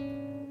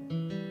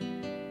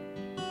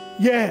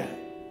 Yeah.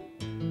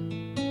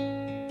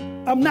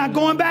 I'm not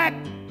going back.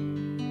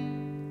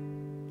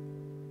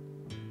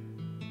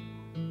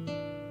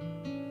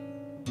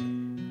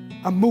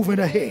 I'm moving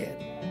ahead.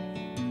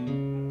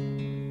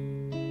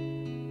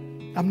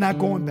 I'm not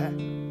going back.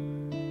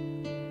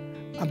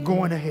 I'm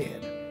going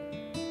ahead.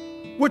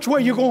 Which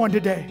way you going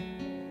today?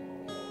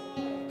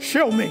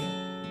 Show me.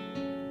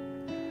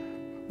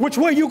 Which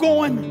way you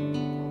going?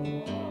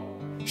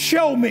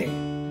 Show me.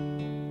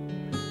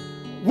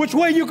 Which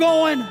way you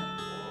going?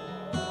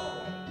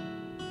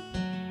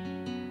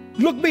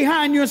 Look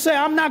behind you and say,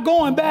 I'm not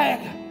going back.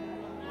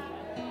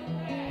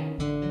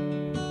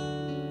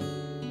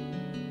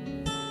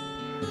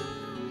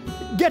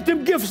 Get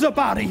them gifts up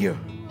out of you.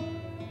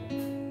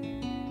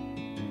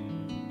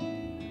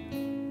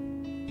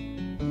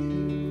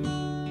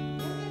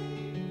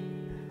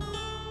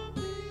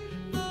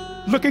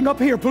 Looking up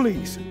here,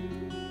 please.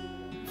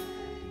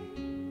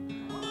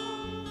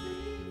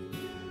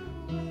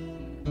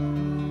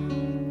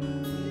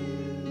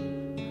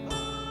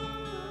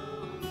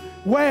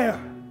 Where?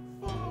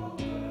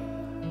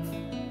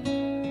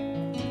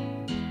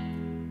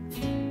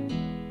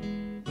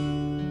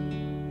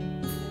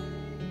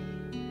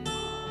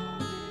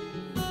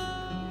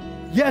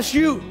 Yes,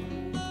 you.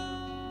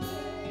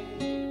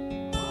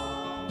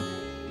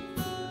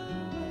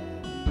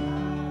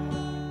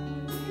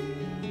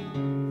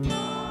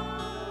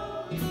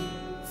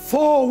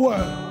 Forward.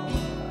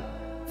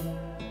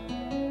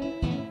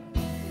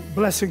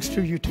 Blessings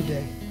to you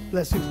today.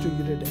 Blessings to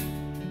you today.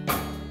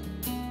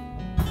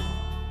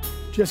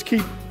 Just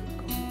keep.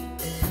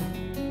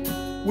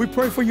 We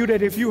pray for you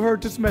that if you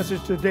heard this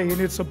message today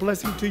and it's a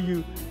blessing to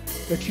you,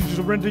 that you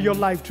surrender your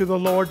life to the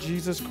Lord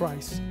Jesus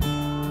Christ.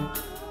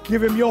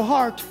 Give him your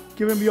heart.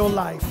 Give him your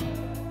life.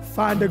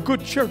 Find a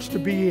good church to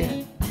be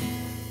in.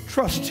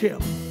 Trust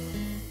him.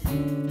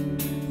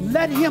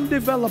 Let him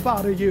develop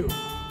out of you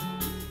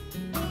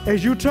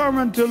as you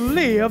determine to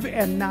live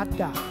and not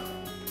die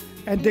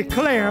and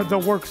declare the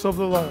works of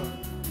the Lord.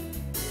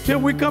 Till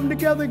we come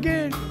together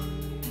again,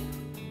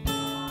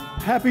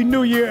 Happy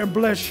New Year and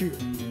bless you.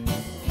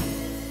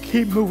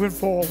 Keep moving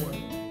forward.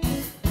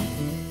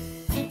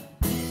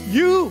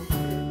 You.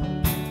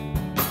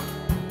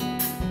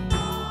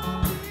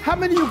 How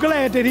many of you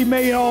glad that he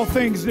made all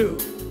things new?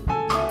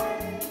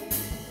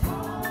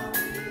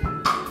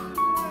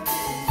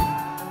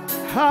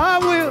 I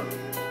will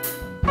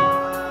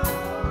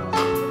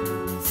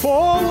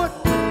forward.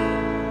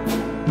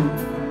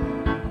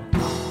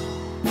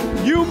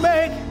 You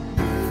make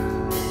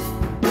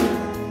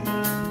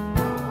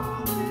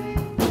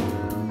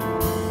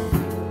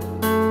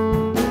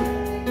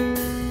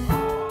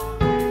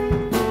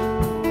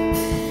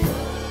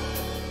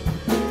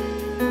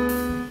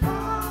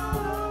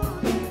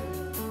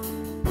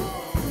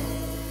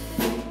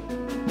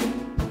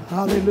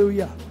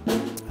hallelujah.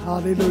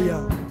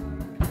 Hallelujah.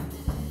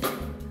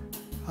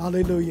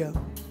 Hallelujah.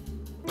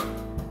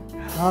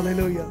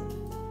 Hallelujah.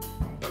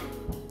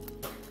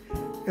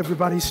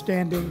 Everybody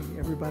standing,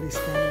 everybody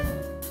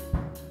standing.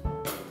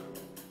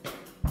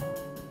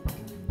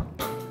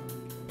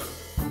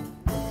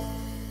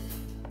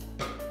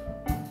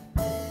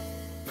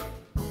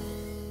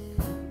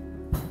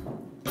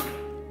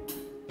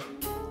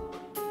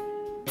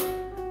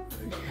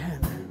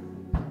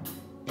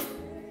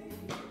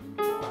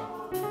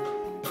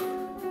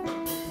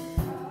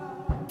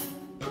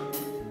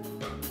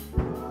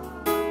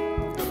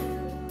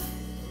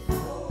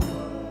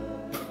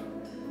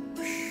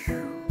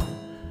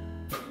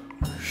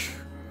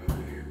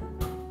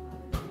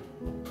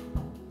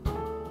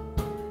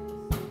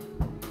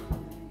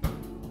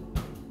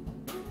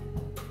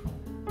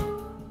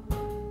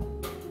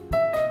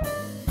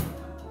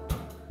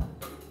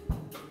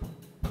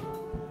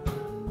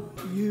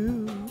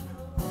 You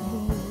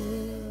are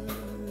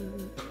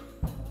worthy.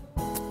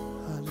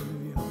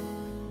 Hallelujah.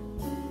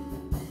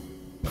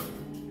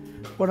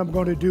 What I'm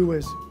going to do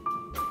is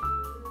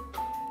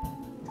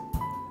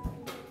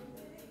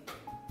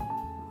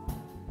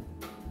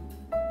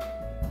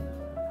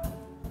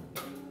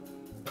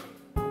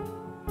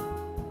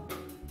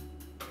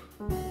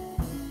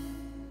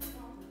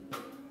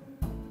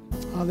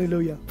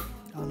hallelujah.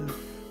 Hallelujah.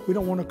 We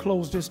don't want to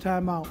close this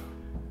time out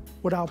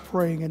without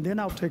praying, and then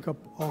I'll take up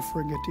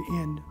offering at the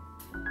end.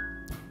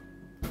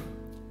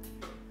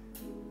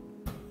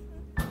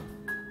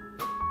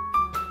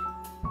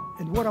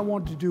 And what I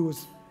want to do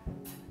is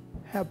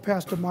have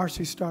Pastor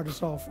Marcy start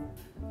us off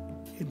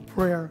in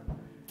prayer,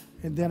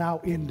 and then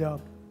I'll end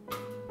up.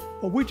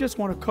 But we just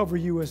want to cover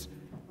you as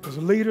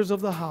leaders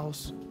of the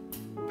house,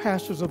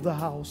 pastors of the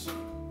house.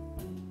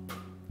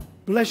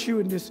 Bless you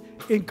in this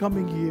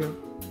incoming year.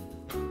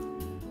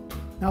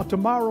 Now,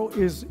 tomorrow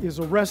is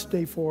a rest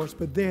day for us,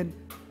 but then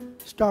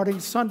starting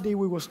Sunday,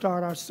 we will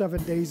start our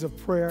 7 days of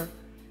prayer.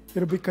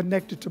 It'll be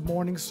connected to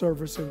morning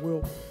service, and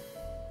we'll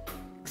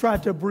try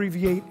to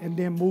abbreviate and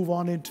then move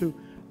on into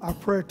our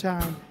prayer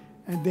time.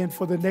 And then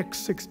for the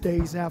next 6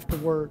 days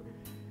afterward,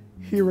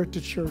 here at the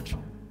church,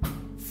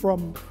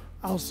 from,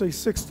 I'll say,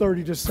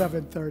 6:30 to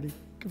 7:30.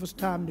 Give us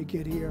time to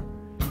get here.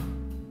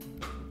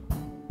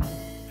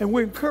 And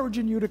we're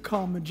encouraging you to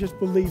come and just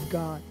believe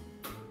God.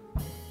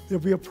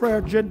 There'll be a prayer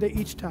agenda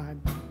each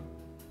time.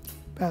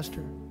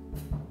 Pastor.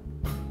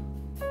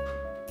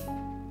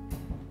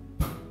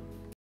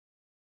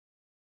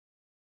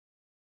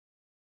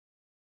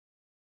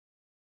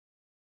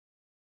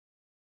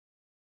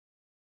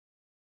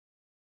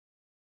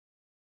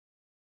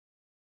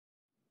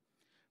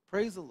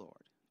 Praise the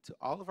Lord. To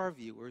all of our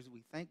viewers,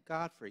 we thank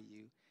God for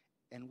you,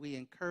 and we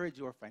encourage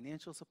your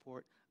financial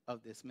support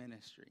of this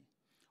ministry.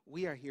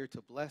 We are here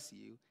to bless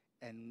you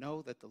and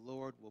know that the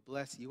Lord will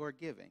bless your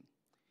giving.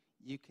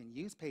 You can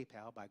use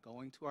PayPal by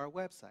going to our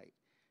website,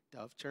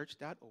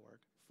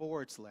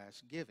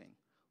 dovechurch.org/giving,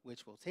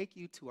 which will take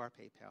you to our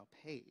PayPal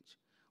page.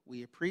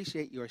 We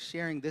appreciate your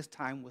sharing this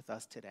time with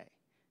us today.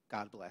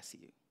 God bless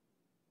you.